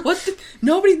 What the hell?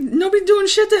 Nobody doing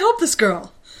shit to help this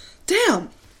girl. Damn.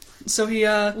 So he,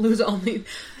 Lou's only...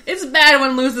 It's bad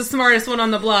when Lou's the smartest one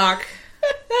on the block.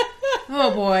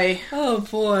 Oh, boy. Oh,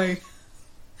 boy.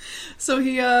 So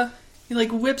he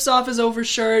whips off his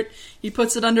overshirt. He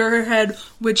puts it under her head,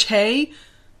 which, hey...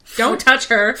 Don't touch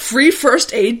her. Free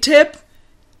first aid tip.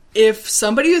 If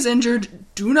somebody is injured,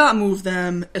 do not move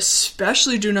them.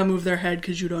 Especially do not move their head,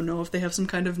 because you don't know if they have some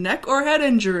kind of neck or head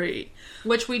injury.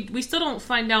 Which we still don't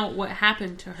find out what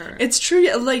happened to her. It's true,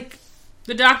 yeah, like...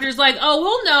 The doctor's like, oh,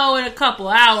 we'll know in a couple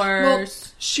hours.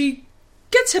 Well, she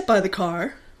gets hit by the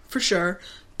car, for sure.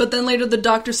 But then later the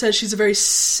doctor says she's a very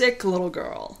sick little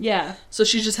girl. Yeah. So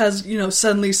she just has,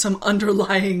 suddenly some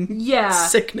underlying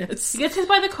sickness. She gets hit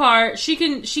by the car. She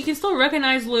can still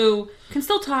recognize Lou, can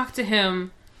still talk to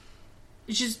him.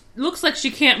 It just looks like she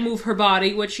can't move her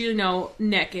body, which,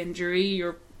 neck injury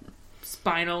or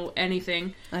spinal,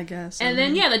 anything. I guess. And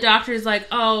then, the doctor's like,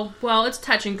 oh, well, it's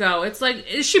touch and go. It's like,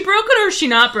 is she broken or is she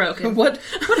not broken? What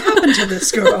happened to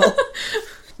this girl?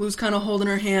 Lou's kind of holding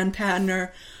her hand, patting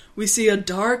her. We see a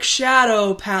dark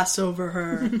shadow pass over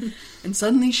her. And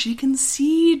suddenly she can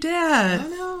see Death. Oh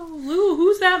no, Lou,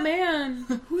 who's that man?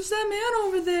 Who's that man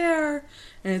over there?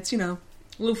 And it's,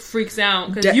 Lou freaks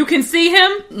out because you can see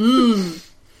him?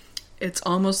 It's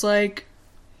almost like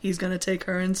he's going to take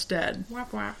her instead.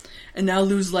 Wap, wap. And now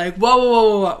Lou's like,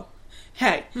 whoa.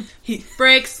 Hey.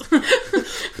 Brakes.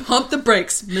 Pump the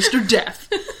brakes, Mr. Death.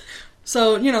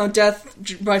 So,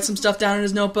 Death writes some stuff down in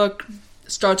his notebook,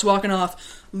 starts walking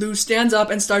off. Lou stands up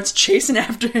and starts chasing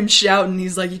after him, shouting.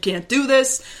 He's like, you can't do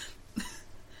this.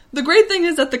 The great thing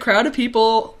is that the crowd of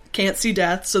people can't see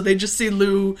Death, so they just see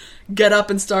Lou get up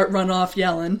and start run off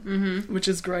yelling, which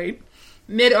is great.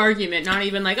 Mid-argument, not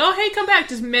even like, oh, hey, come back,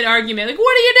 just mid-argument. Like,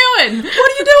 what are you doing?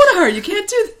 What are you doing to her? You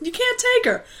can't take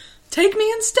her. Take me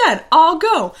instead. I'll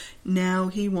go. Now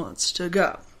he wants to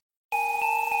go.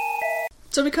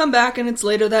 So we come back, and it's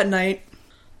later that night.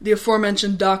 The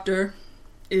aforementioned doctor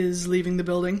is leaving the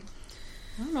building.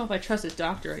 I don't know if I trust his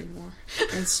doctor anymore.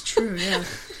 It's true, yeah.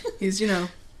 He's,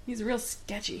 He's real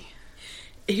sketchy.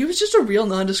 He was just a real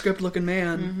nondescript looking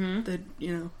man. That,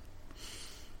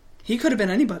 he could have been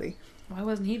anybody. Why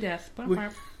wasn't he Death?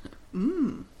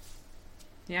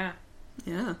 Yeah.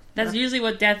 Yeah. That's usually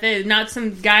what Death is. Not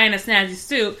some guy in a snazzy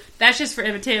suit. That's just for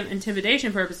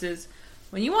intimidation purposes.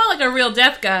 When you want, like, a real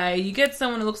Death guy, you get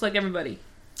someone who looks like everybody.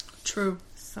 True.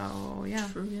 So, yeah.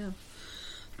 True, yeah.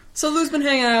 So Lou's been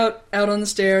hanging out on the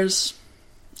stairs,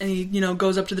 and he,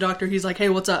 goes up to the doctor. He's like, hey,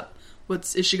 what's up?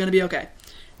 Is she going to be okay?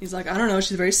 He's like, I don't know.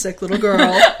 She's a very sick little girl.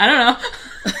 I don't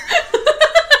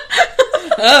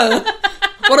know.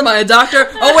 What am I, a doctor?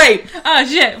 Oh, wait. Oh,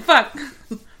 shit. Fuck.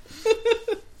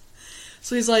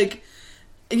 So he's like,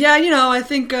 yeah, I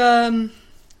think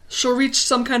she'll reach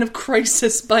some kind of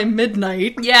crisis by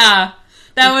midnight. Yeah.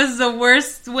 That was the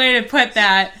worst way to put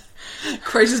that.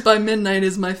 Crisis by Midnight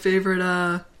is my favorite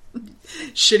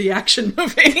shitty action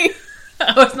movie.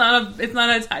 Oh, it's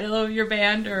not a title of your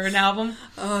band or an album?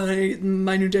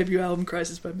 My new debut album,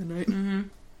 Crisis by Midnight. Mm-hmm.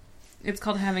 It's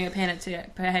called Having a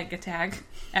Panic Attack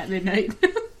at Midnight.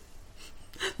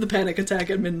 The Panic Attack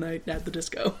at Midnight at the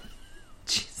Disco.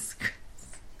 Jesus Christ.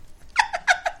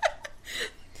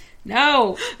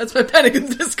 No! That's my Panic at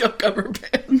the Disco cover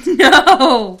band.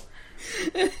 No!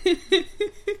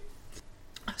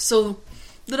 So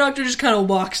the doctor just kind of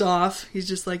walks off. He's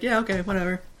just like, yeah, okay,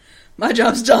 whatever. My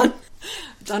job's done.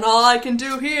 Done all I can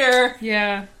do here.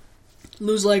 Yeah.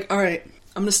 Lou's like, all right,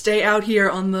 I'm going to stay out here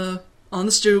on the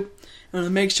stoop. I'm going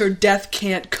to make sure Death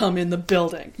can't come in the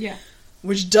building. Yeah.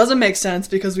 Which doesn't make sense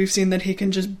because we've seen that he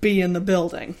can just be in the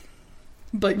building.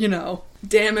 But,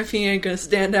 damn if he ain't going to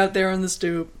stand out there on the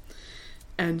stoop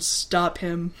and stop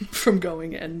him from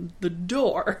going in the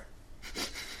door.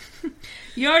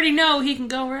 You already know he can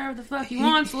go wherever the fuck he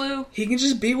wants, Lou. He can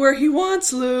just be where he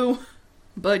wants, Lou.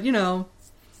 But,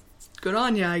 good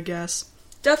on ya, I guess.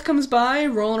 Death comes by,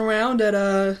 rolling around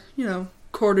at,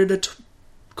 quarter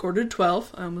to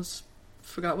 12. I almost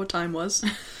forgot what time was.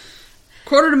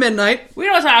 Quarter to midnight. We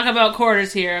don't talk about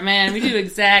quarters here, man. We do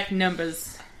exact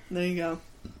numbers. There you go.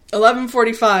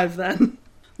 11:45 then.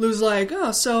 Lou's like,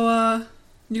 oh, so,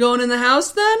 you going in the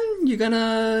house then? You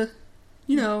gonna,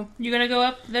 You gonna go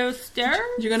up those stairs?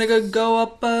 You're gonna go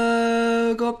up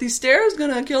these stairs?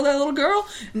 Gonna kill that little girl?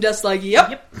 And Death's like,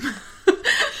 yep.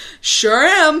 Sure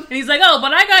am. And he's like, oh,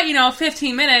 but I got,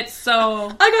 15 minutes,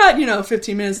 so... I got,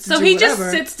 15 minutes to do whatever. So he just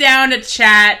sits down to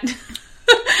chat.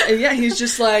 Yeah, he's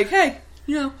just like, hey,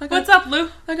 what's up, Lou?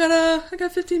 I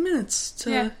got 15 minutes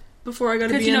before I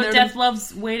gotta be in there. Because, Death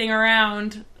loves waiting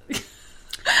around.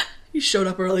 He showed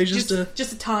up early just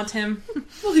to taunt him.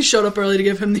 Well, he showed up early to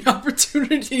give him the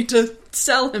opportunity to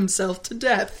sell himself to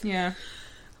Death. Yeah.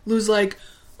 Lou's like,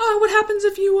 oh, what happens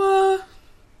if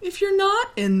you're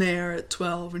not in there at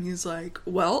 12? And he's like,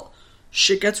 well,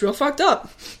 shit gets real fucked up.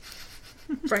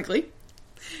 Frankly.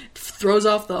 Throws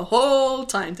off the whole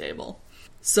timetable.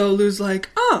 So Lou's like,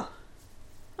 oh,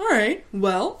 alright,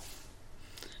 well,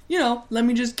 let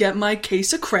me just get my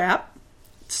case of crap,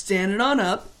 stand it on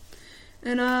up,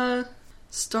 and,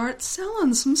 start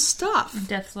selling some stuff. And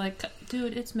Death's like,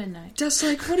 dude, it's midnight. Death's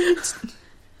like, what are you...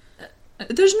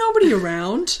 There's nobody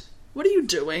around. What are you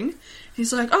doing?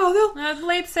 He's like, oh, they'll...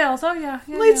 late sales. Oh, yeah.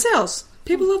 Late sales.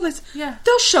 People love late sales. Yeah.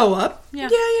 They'll show up. Yeah.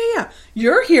 Yeah.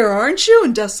 You're here, aren't you?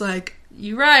 And Death's like...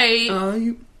 You right. Oh,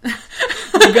 you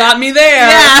got me there.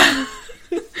 Yeah.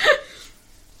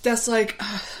 Death's like,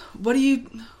 what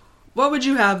would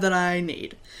you have that I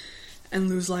need? And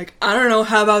Lou's like, I don't know,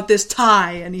 how about this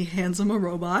tie? And he hands him a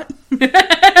robot.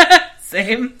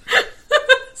 Same.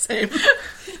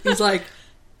 He's like,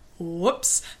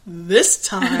 whoops, this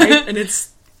tie. And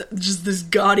it's just this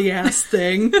gaudy ass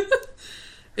thing.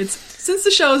 Since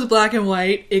the show is black and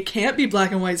white, it can't be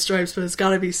black and white stripes, but it's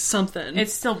gotta be something.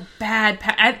 It's still bad.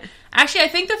 Actually, I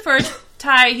think the first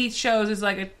tie he shows is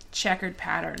like a checkered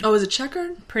pattern. Oh, is it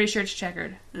checkered? Pretty sure it's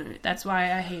checkered. Right. That's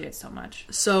why I hate it so much.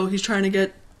 So he's trying to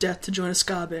get Death to join a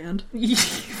ska band.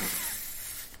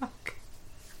 Fuck.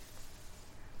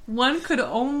 One could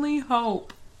only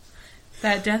hope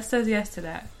that Death says yes to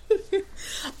that.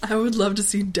 I would love to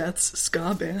see Death's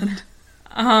ska band.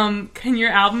 Can your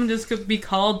album just be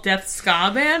called Death's Ska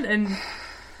Band? And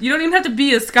you don't even have to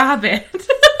be a ska band.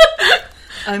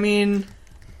 I mean,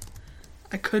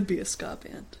 I could be a ska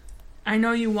band. I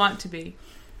know you want to be.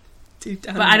 Deep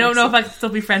down, but I don't know if I can still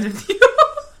be friends with you.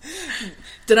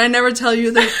 Did I never tell you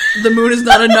that The Moon Is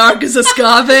Not a Narc is a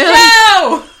ska band?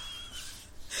 No!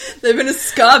 They've been a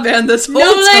ska band this whole time.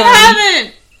 No, they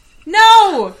haven't!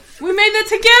 No! We made that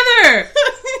together!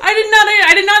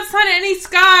 I did not sign any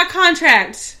ska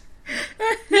contract.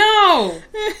 No!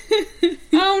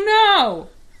 Oh no!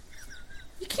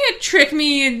 You can't trick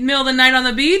me in the middle of the night on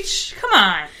the beach.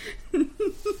 Come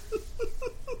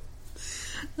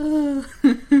on.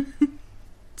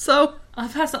 So...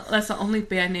 That's the only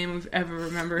band name we've ever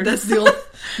remembered. That's the only...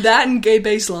 That and Gay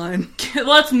Baseline.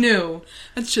 Well, that's new.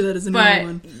 That's true, that is a new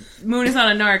one. Moon Is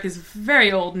Not a Narc is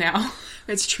very old now.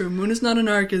 It's true. Moon Is Not a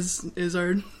Narc is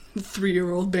our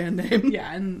 3-year-old band name.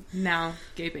 Yeah, and now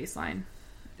Gay Baseline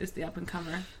is the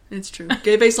up-and-comer. It's true.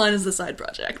 Gay Baseline is the side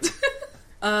project.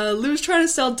 Lou's trying to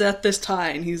sell Death this tie,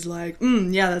 and he's like,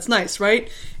 yeah, that's nice, right?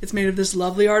 It's made of this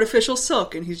lovely artificial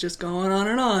silk, and he's just going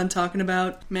on, talking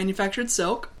about manufactured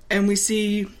silk. And we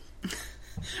get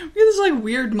this,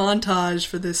 weird montage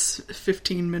for this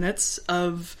 15 minutes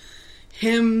of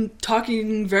him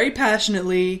talking very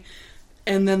passionately,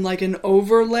 and then, an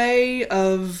overlay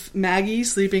of Maggie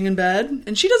sleeping in bed.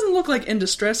 And she doesn't look, in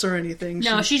distress or anything.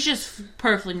 No, she's just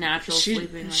perfectly natural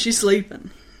sleeping. She's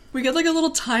sleeping. We get, a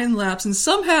little time lapse, and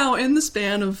somehow, in the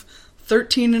span of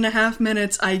 13 and a half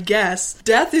minutes, I guess,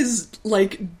 Death is,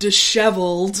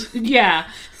 disheveled. Yeah.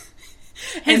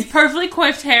 His perfectly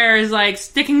coiffed hair is,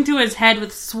 sticking to his head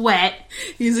with sweat.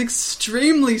 He's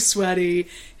extremely sweaty.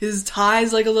 His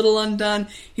tie's, a little undone.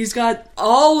 He's got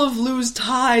all of Lou's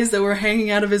ties that were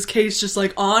hanging out of his case just,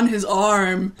 on his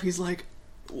arm. He's like,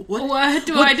 What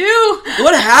do I do?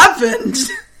 What happened?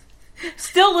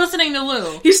 Still listening to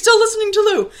Lou. He's still listening to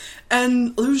Lou.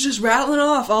 And Lou's just rattling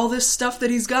off all this stuff that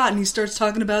he's got, and he starts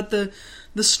talking about the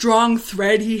strong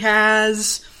thread he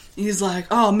has. He's like,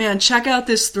 oh man, check out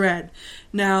this thread.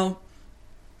 Now,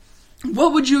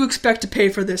 what would you expect to pay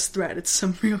for this thread? It's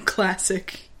some real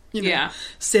classic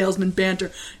salesman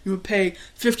banter. You would pay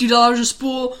 $50 a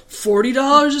spool,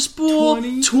 $40 a spool,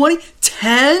 20,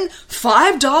 10,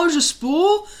 $5 a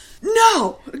spool?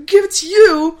 No! Give it to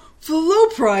you for the low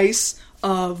price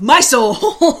of my soul.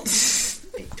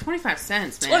 25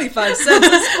 cents, man. 25 cents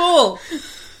a spool.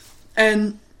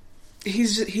 And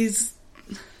he's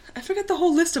I forget the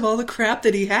whole list of all the crap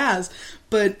that he has,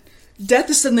 but Death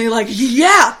is suddenly like,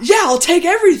 yeah, I'll take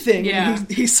everything. Yeah. And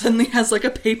he suddenly has like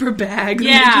a paper bag.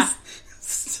 Yeah.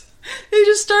 They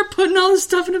just start putting all this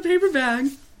stuff in a paper bag.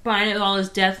 Buying it with all his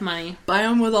death money. Buy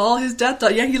him with all his death.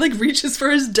 Yeah, he like reaches for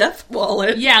his death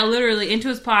wallet. Yeah, literally, into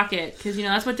his pocket. Because,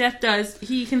 that's what Death does.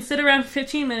 He can sit around for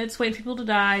 15 minutes, waiting for people to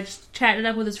die, just chatting it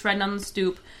up with his friend on the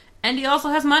stoop. And he also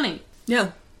has money.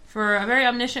 Yeah. For a very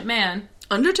omniscient man.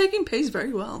 Undertaking pays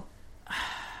very well,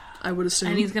 I would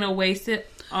assume. And he's going to waste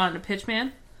it on a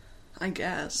pitchman? I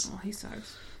guess. Oh, he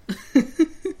sucks.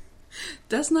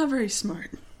 That's not very smart.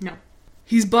 No.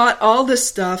 He's bought all this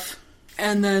stuff,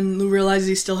 and then Lou realizes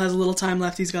he still has a little time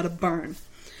left he's got to burn.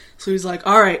 So he's like,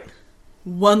 alright,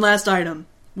 one last item.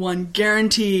 One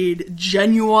guaranteed,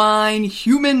 genuine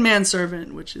human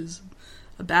manservant, which is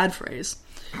a bad phrase.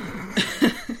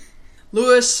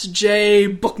 Louis J.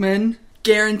 Bookman,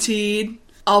 guaranteed,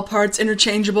 all parts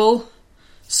interchangeable,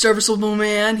 serviceable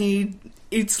man. He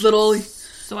eats little...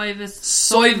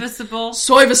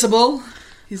 Soyvisable.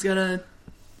 He's got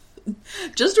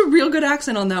just a real good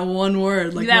accent on that one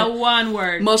word. Like one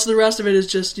word. Most of the rest of it is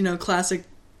just, classic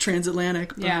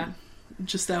transatlantic. Yeah.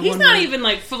 Just that he's one not word.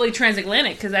 even, fully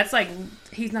transatlantic, because that's,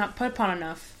 he's not put upon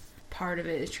enough. Part of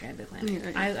it is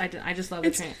transatlantic. Yeah. I just love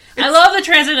I love the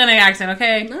transatlantic accent,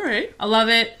 okay? All right. I love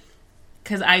it,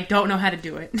 because I don't know how to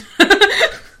do it.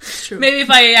 It's true. Maybe if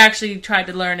I actually tried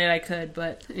to learn it, I could,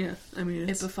 but... Yeah, I mean,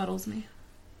 it befuddles me.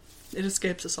 It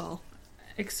escapes us all.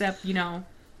 Except,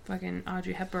 fucking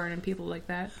Audrey Hepburn and people like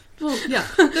that. Well, yeah.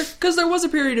 Because there was a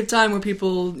period of time where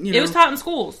people, It was taught in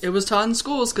schools. It was taught in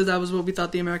schools because that was what we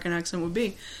thought the American accent would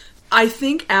be. I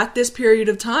think at this period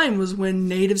of time was when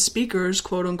native speakers,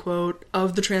 quote-unquote,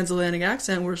 of the transatlantic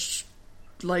accent were,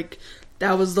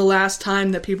 that was the last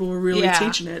time that people were really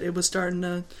teaching it. It was starting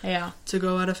to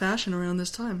go out of fashion around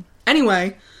this time.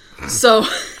 Anyway, so...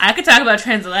 I could talk about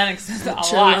transatlantic a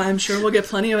lot. I'm sure we'll get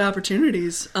plenty of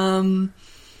opportunities.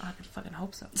 I could fucking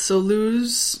hope so. So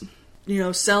Lou's,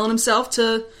 selling himself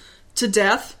to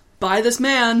Death by this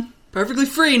man, perfectly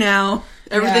free now.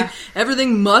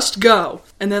 Everything must go.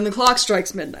 And then the clock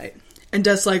strikes midnight. And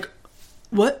Death's like,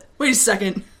 what? Wait a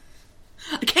second.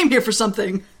 I came here for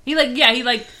something. He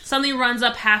suddenly runs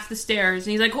up half the stairs,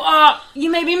 and he's like, "Oh, you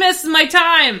made me miss my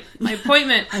time, my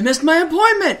appointment." I missed my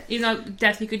appointment. Even though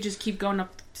Death, he could just keep going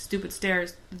up stupid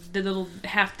stairs. The little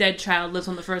half-dead child lives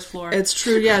on the first floor. It's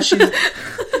true, yeah.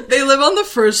 They live on the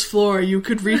first floor. You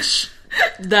could reach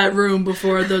that room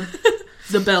before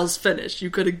the bell's finished. You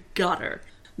could have got her.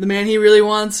 The man he really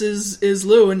wants is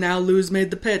Lou, and now Lou's made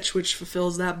the pitch, which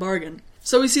fulfills that bargain.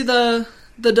 So we see the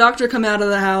doctor come out of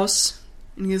the house,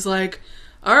 and he's like,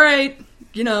 all right,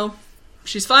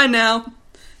 she's fine now.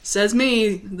 Says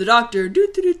me, the doctor,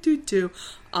 do.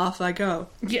 Off I go.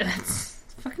 Yeah, I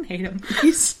fucking hate him.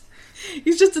 He's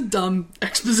just a dumb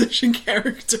exposition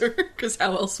character, because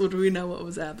how else would we know what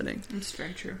was happening? It's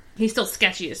very true. He's still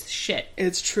sketchy as shit.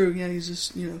 It's true, yeah, he's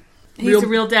just, He's a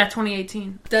real Death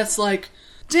 2018. That's like,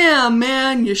 damn,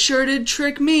 man, you sure did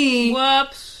trick me.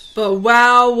 Whoops. But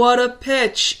wow, what a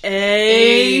pitch, eh?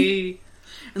 Hey.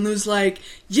 And Lou's like,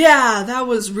 yeah, that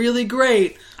was really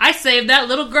great. I saved that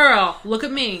little girl. Look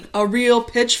at me. A real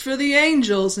pitch for the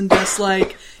angels. And Death's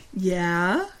like,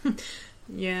 yeah?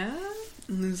 Yeah?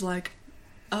 And Lou's like,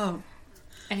 oh.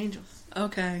 Angels.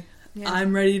 Okay. Yeah.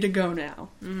 I'm ready to go now.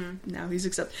 Mm-hmm. Now he's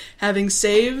accepted. Having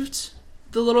saved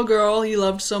the little girl he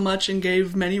loved so much and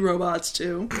gave many robots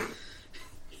to,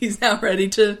 he's now ready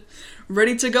to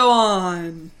go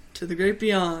on to the great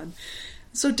beyond.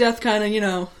 So Death kind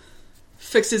of,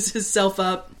 fixes himself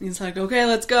up. He's like, okay,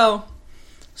 let's go.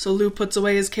 So Lou puts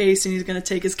away his case, and he's going to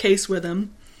take his case with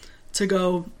him to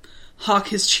go hawk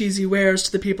his cheesy wares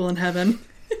to the people in heaven.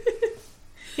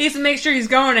 He has to make sure he's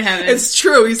going to heaven. It's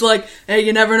true. He's like, hey,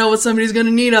 you never know what somebody's going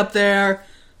to need up there.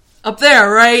 Up there,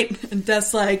 right? And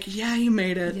Death's like, yeah, you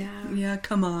made it. Yeah,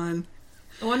 come on.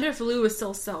 I wonder if Lou is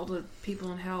still sold with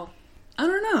people in hell. I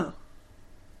don't know.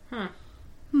 Huh.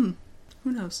 Who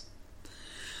knows?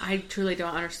 I truly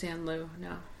don't understand Lou,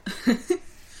 no.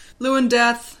 Lou and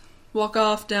Death walk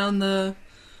off down the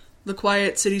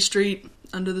quiet city street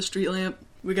under the street lamp.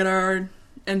 We get our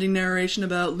ending narration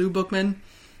about Lou Bookman,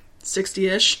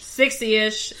 60-ish.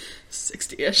 60-ish.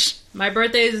 60-ish. My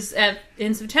birthday is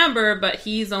in September, but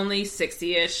he's only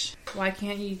 60-ish. Why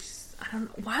can't you just... don't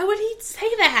know. Why would he say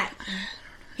that?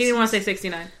 He didn't want to say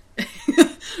 69.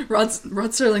 Rod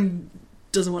Serling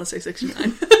doesn't want to say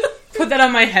 69. Put that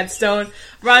on my headstone.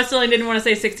 Rod Serling didn't want to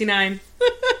say 69.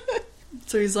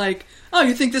 So he's like, oh,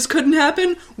 you think this couldn't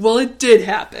happen? Well, it did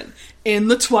happen. In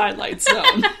the Twilight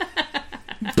Zone.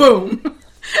 Boom.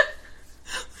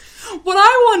 What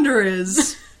I wonder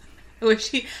is...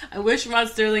 I wish Rod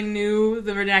Serling knew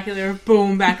the vernacular of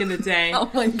boom back in the day.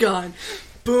 Oh my god.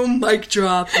 Boom, mic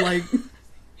drop, like...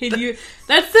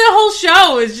 That's the whole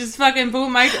show, is just fucking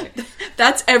boom, mic...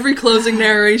 That's every closing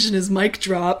narration is mic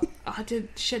drop. Oh, did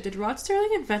Rod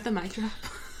Serling invent the mic drop?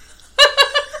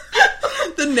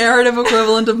 The narrative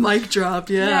equivalent of mic drop,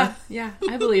 yeah. Yeah,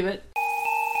 I believe it.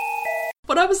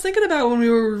 What I was thinking about when we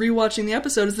were rewatching the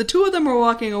episode is the two of them were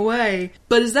walking away,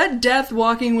 but is that Death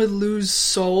walking with Lou's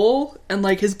soul, and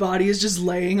like his body is just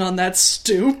laying on that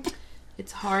stoop?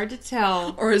 It's hard to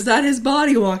tell. Or is that his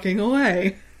body walking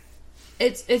away?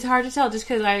 It's hard to tell just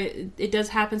because it does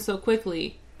happen so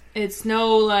quickly. It's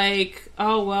no like,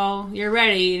 oh well, you're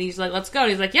ready, and he's like, let's go.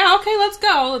 And he's like, yeah, okay, let's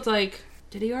go. It's like,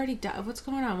 did he already die? What's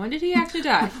going on? When did he actually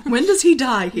die? When does he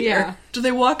die here? Yeah. Do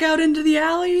they walk out into the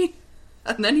alley?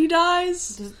 And then he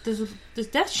dies? Does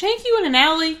Death shank you in an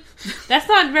alley? That's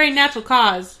not a very natural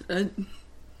cause.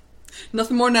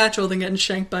 Nothing more natural than getting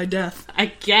shanked by Death. I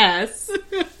guess.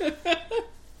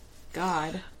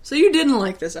 God. So you didn't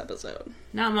like this episode?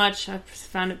 Not much. I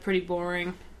found it pretty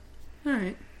boring.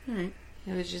 Alright. It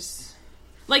was just...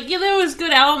 like, yeah, there was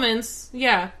good elements.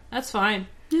 Yeah, that's fine.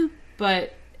 Yeah.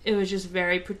 But it was just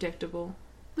very predictable.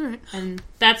 Alright. And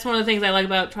that's one of the things I like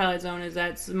about Twilight Zone is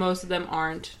that most of them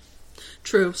aren't.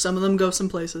 True. Some of them go some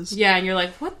places. Yeah, and you're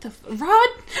like, what the... Rod? Rod,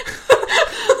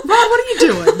 what are you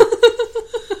doing?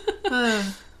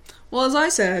 Well, as I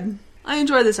said, I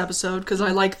enjoy this episode because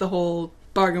I like the whole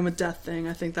bargain with death thing.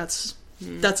 I think that's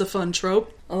a fun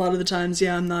trope. A lot of the times,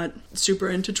 yeah, I'm not super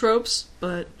into tropes,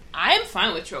 but... I am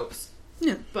fine with tropes.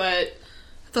 Yeah. But...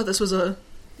 I thought this was a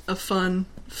fun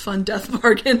death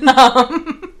bargain.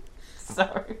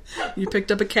 Sorry. You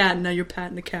picked up a cat, and now you're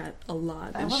patting a cat a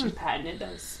lot. I wasn't patting it,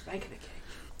 I was spanking a cat.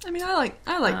 I mean, I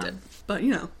liked it, but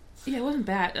you know. Yeah, it wasn't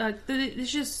bad.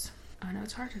 It's just... I don't know,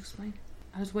 it's hard to explain.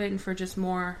 I was waiting for just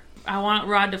more... I want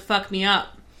Rod to fuck me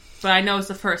up, but I know it's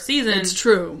the first season. It's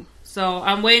true. So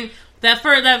I'm waiting...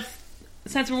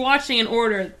 Since we're watching in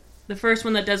order, the first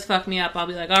one that does fuck me up, I'll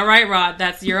be like, alright, Rod,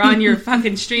 you're on your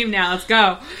fucking stream now, let's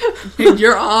go.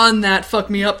 You're on that fuck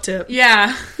me up tip.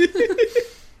 Yeah.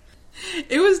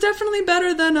 It was definitely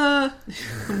better than,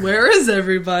 Where is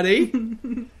Everybody?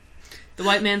 The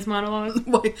white man's monologue?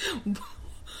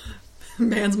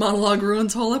 Man's monologue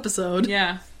ruins whole episode.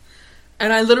 Yeah.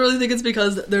 And I literally think it's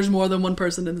because there's more than one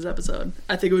person in this episode.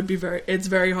 I think it's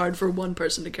very hard for one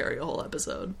person to carry a whole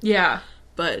episode. Yeah.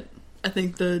 But I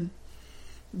think the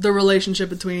relationship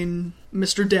between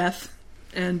Mr. Death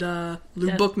and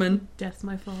Lou Bookman... Death's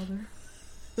my father.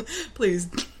 Please,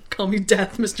 call me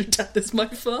Death. Mr. Death is my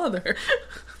father.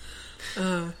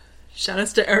 Shout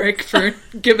outs to Eric for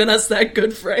giving us that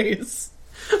good phrase.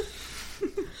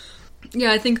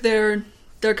 Yeah, I think their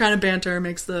kind of banter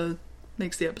makes the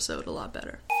episode a lot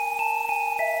better.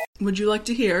 Would you like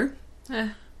to hear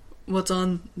what's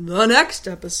on the next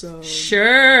episode?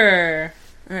 Sure.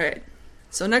 Alright.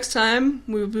 So next time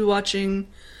we will be watching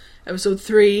episode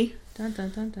 3. Dun dun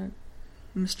dun dun.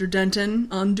 Mr. Denton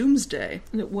on Doomsday.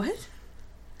 What?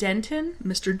 Denton?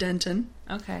 Mr. Denton.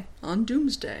 Okay. On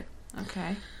Doomsday.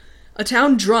 Okay. A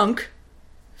town drunk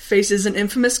faces an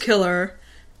infamous killer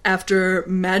after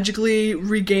magically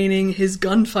regaining his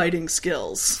gunfighting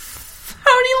skills.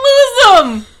 How'd he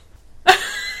lose them?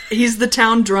 He's the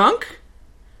town drunk?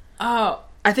 Oh.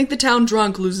 I think the town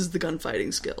drunk loses the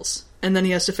gunfighting skills. And then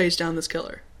he has to face down this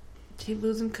killer. Did he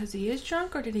lose them because he is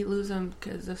drunk, or did he lose them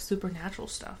because of supernatural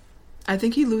stuff? I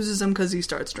think he loses them because he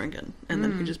starts drinking. And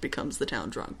then he just becomes the town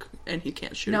drunk. And he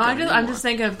can't shoot No, a gun I'm just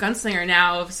thinking of Gunslinger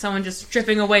now, of someone just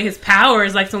stripping away his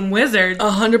powers like some wizard.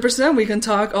 100%. We can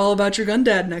talk all about your gun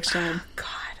dad next time. God,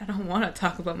 I don't want to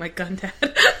talk about my gun dad.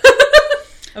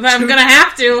 I'm gonna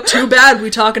have to. Too bad we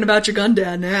talking about your gun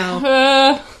dad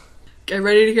now. Get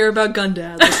ready to hear about gun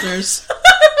dad, listeners.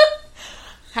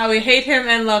 How we hate him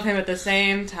and love him at the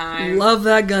same time. Love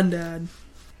that gun dad.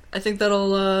 I think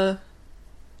that'll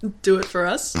do it for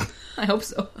us. I hope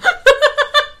so.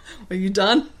 Are you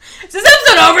done? Is this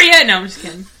episode over yet? No, I'm just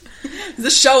kidding. Is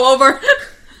this show over?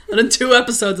 But in 2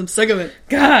 episodes, I'm sick of it.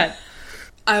 God.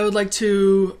 I would like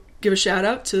to give a shout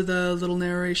out to the little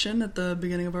narration at the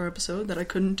beginning of our episode that I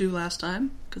couldn't do last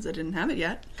time because I didn't have it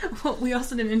yet. Well, we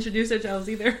also didn't introduce ourselves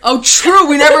either. Oh, true!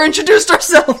 We never introduced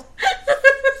ourselves!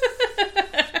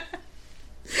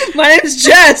 My name's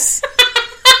Jess!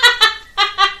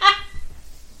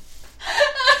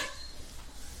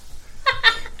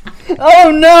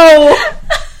 Oh no!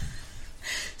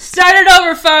 Start it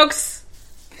over, folks.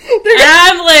 And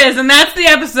I'm Liz, and that's the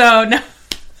episode.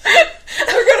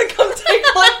 They're gonna come take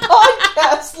my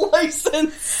podcast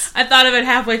license. I thought of it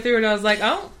halfway through, and I was like,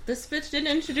 "Oh, this bitch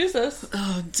didn't introduce us."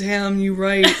 Oh damn! You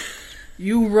right.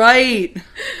 You right.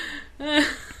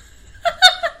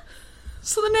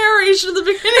 So the narration at the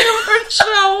beginning of our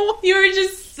show. You were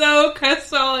just so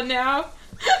crestfallen now.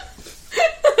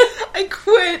 I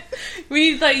quit. You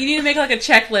need to make like a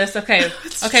checklist. Okay,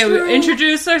 true. we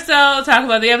introduce ourselves, talk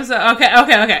about the episode.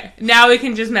 Okay. Now we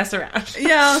can just mess around.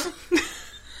 Yeah.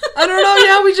 I don't know.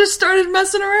 Yeah, we just started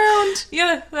messing around.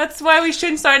 Yeah, that's why we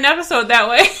shouldn't start an episode that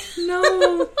way.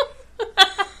 No.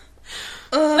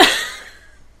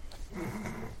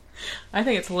 I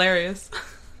think it's hilarious.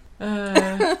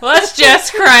 Well, that's Jess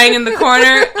crying in the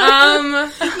corner.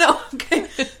 No, okay.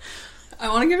 I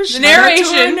want to give a shout narration.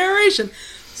 out to our narration.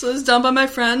 So this is done by my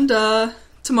friend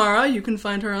Tamara. You can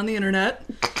find her on the internet.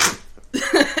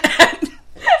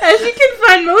 As you can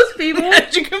find most people.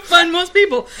 As you can find most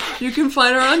people. You can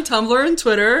find her on Tumblr and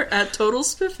Twitter at Total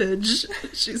Spiffage.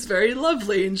 She's very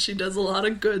lovely and she does a lot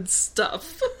of good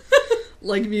stuff.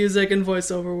 Like music and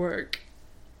voiceover work.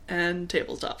 And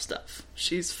tabletop stuff.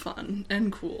 She's fun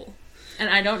and cool.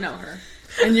 And I don't know her.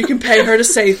 And you can pay her to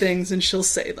say things and she'll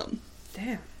say them.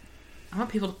 Damn. I want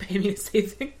people to pay me to say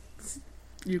things.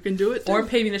 You can do it too. Or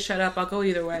pay me to shut up. I'll go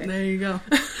either way. There you go.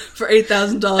 For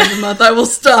 $8,000 a month, I will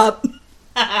stop.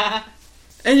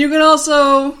 And you can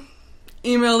also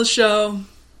email the show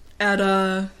at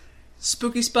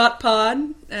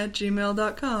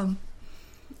spookyspotpod@gmail.com.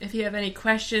 If you have any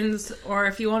questions, or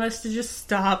if you want us to just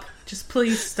stop, just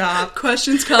please stop.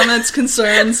 Questions, comments,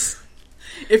 concerns.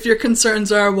 If your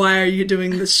concerns are, why are you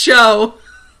doing this show?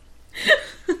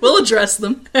 We'll address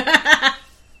them.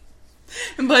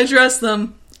 And by address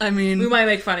them, I mean... We might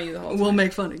make fun of you the whole time. We'll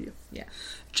make fun of you. Yeah.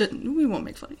 We won't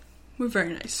make fun of you. We're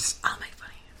very nice. I'll make fun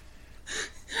of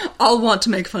you. I'll want to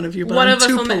make fun of you, but I'm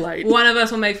too polite. One of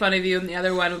us will make fun of you, and the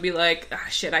other one will be like, ah,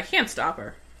 shit, I can't stop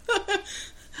her.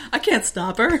 I can't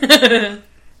stop her.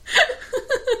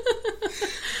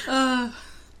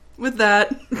 With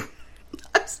that,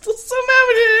 I'm still so mad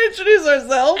we didn't introduce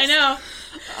ourselves. I know.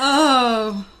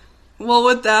 Oh, well,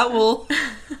 with that, we'll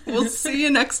see you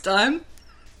next time.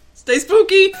 Stay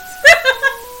spooky.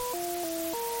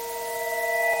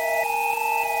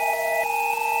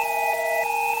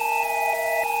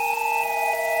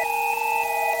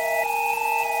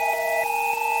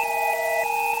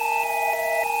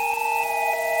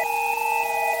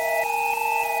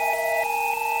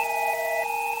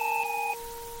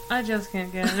 I just can't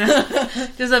get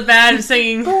enough. Just a bad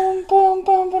singing.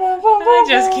 I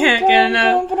just can't get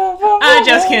enough. I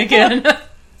just can't get enough.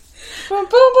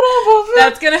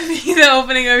 That's gonna be the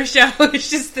opening of our show.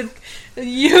 It's just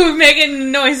you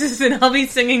making noises and I'll be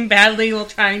singing badly while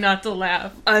trying not to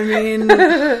laugh. I mean,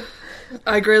 I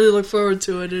greatly look forward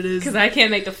to it. It is... Because I can't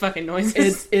make the fucking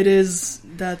noises. It is...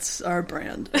 That's our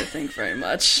brand, I think, very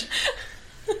much.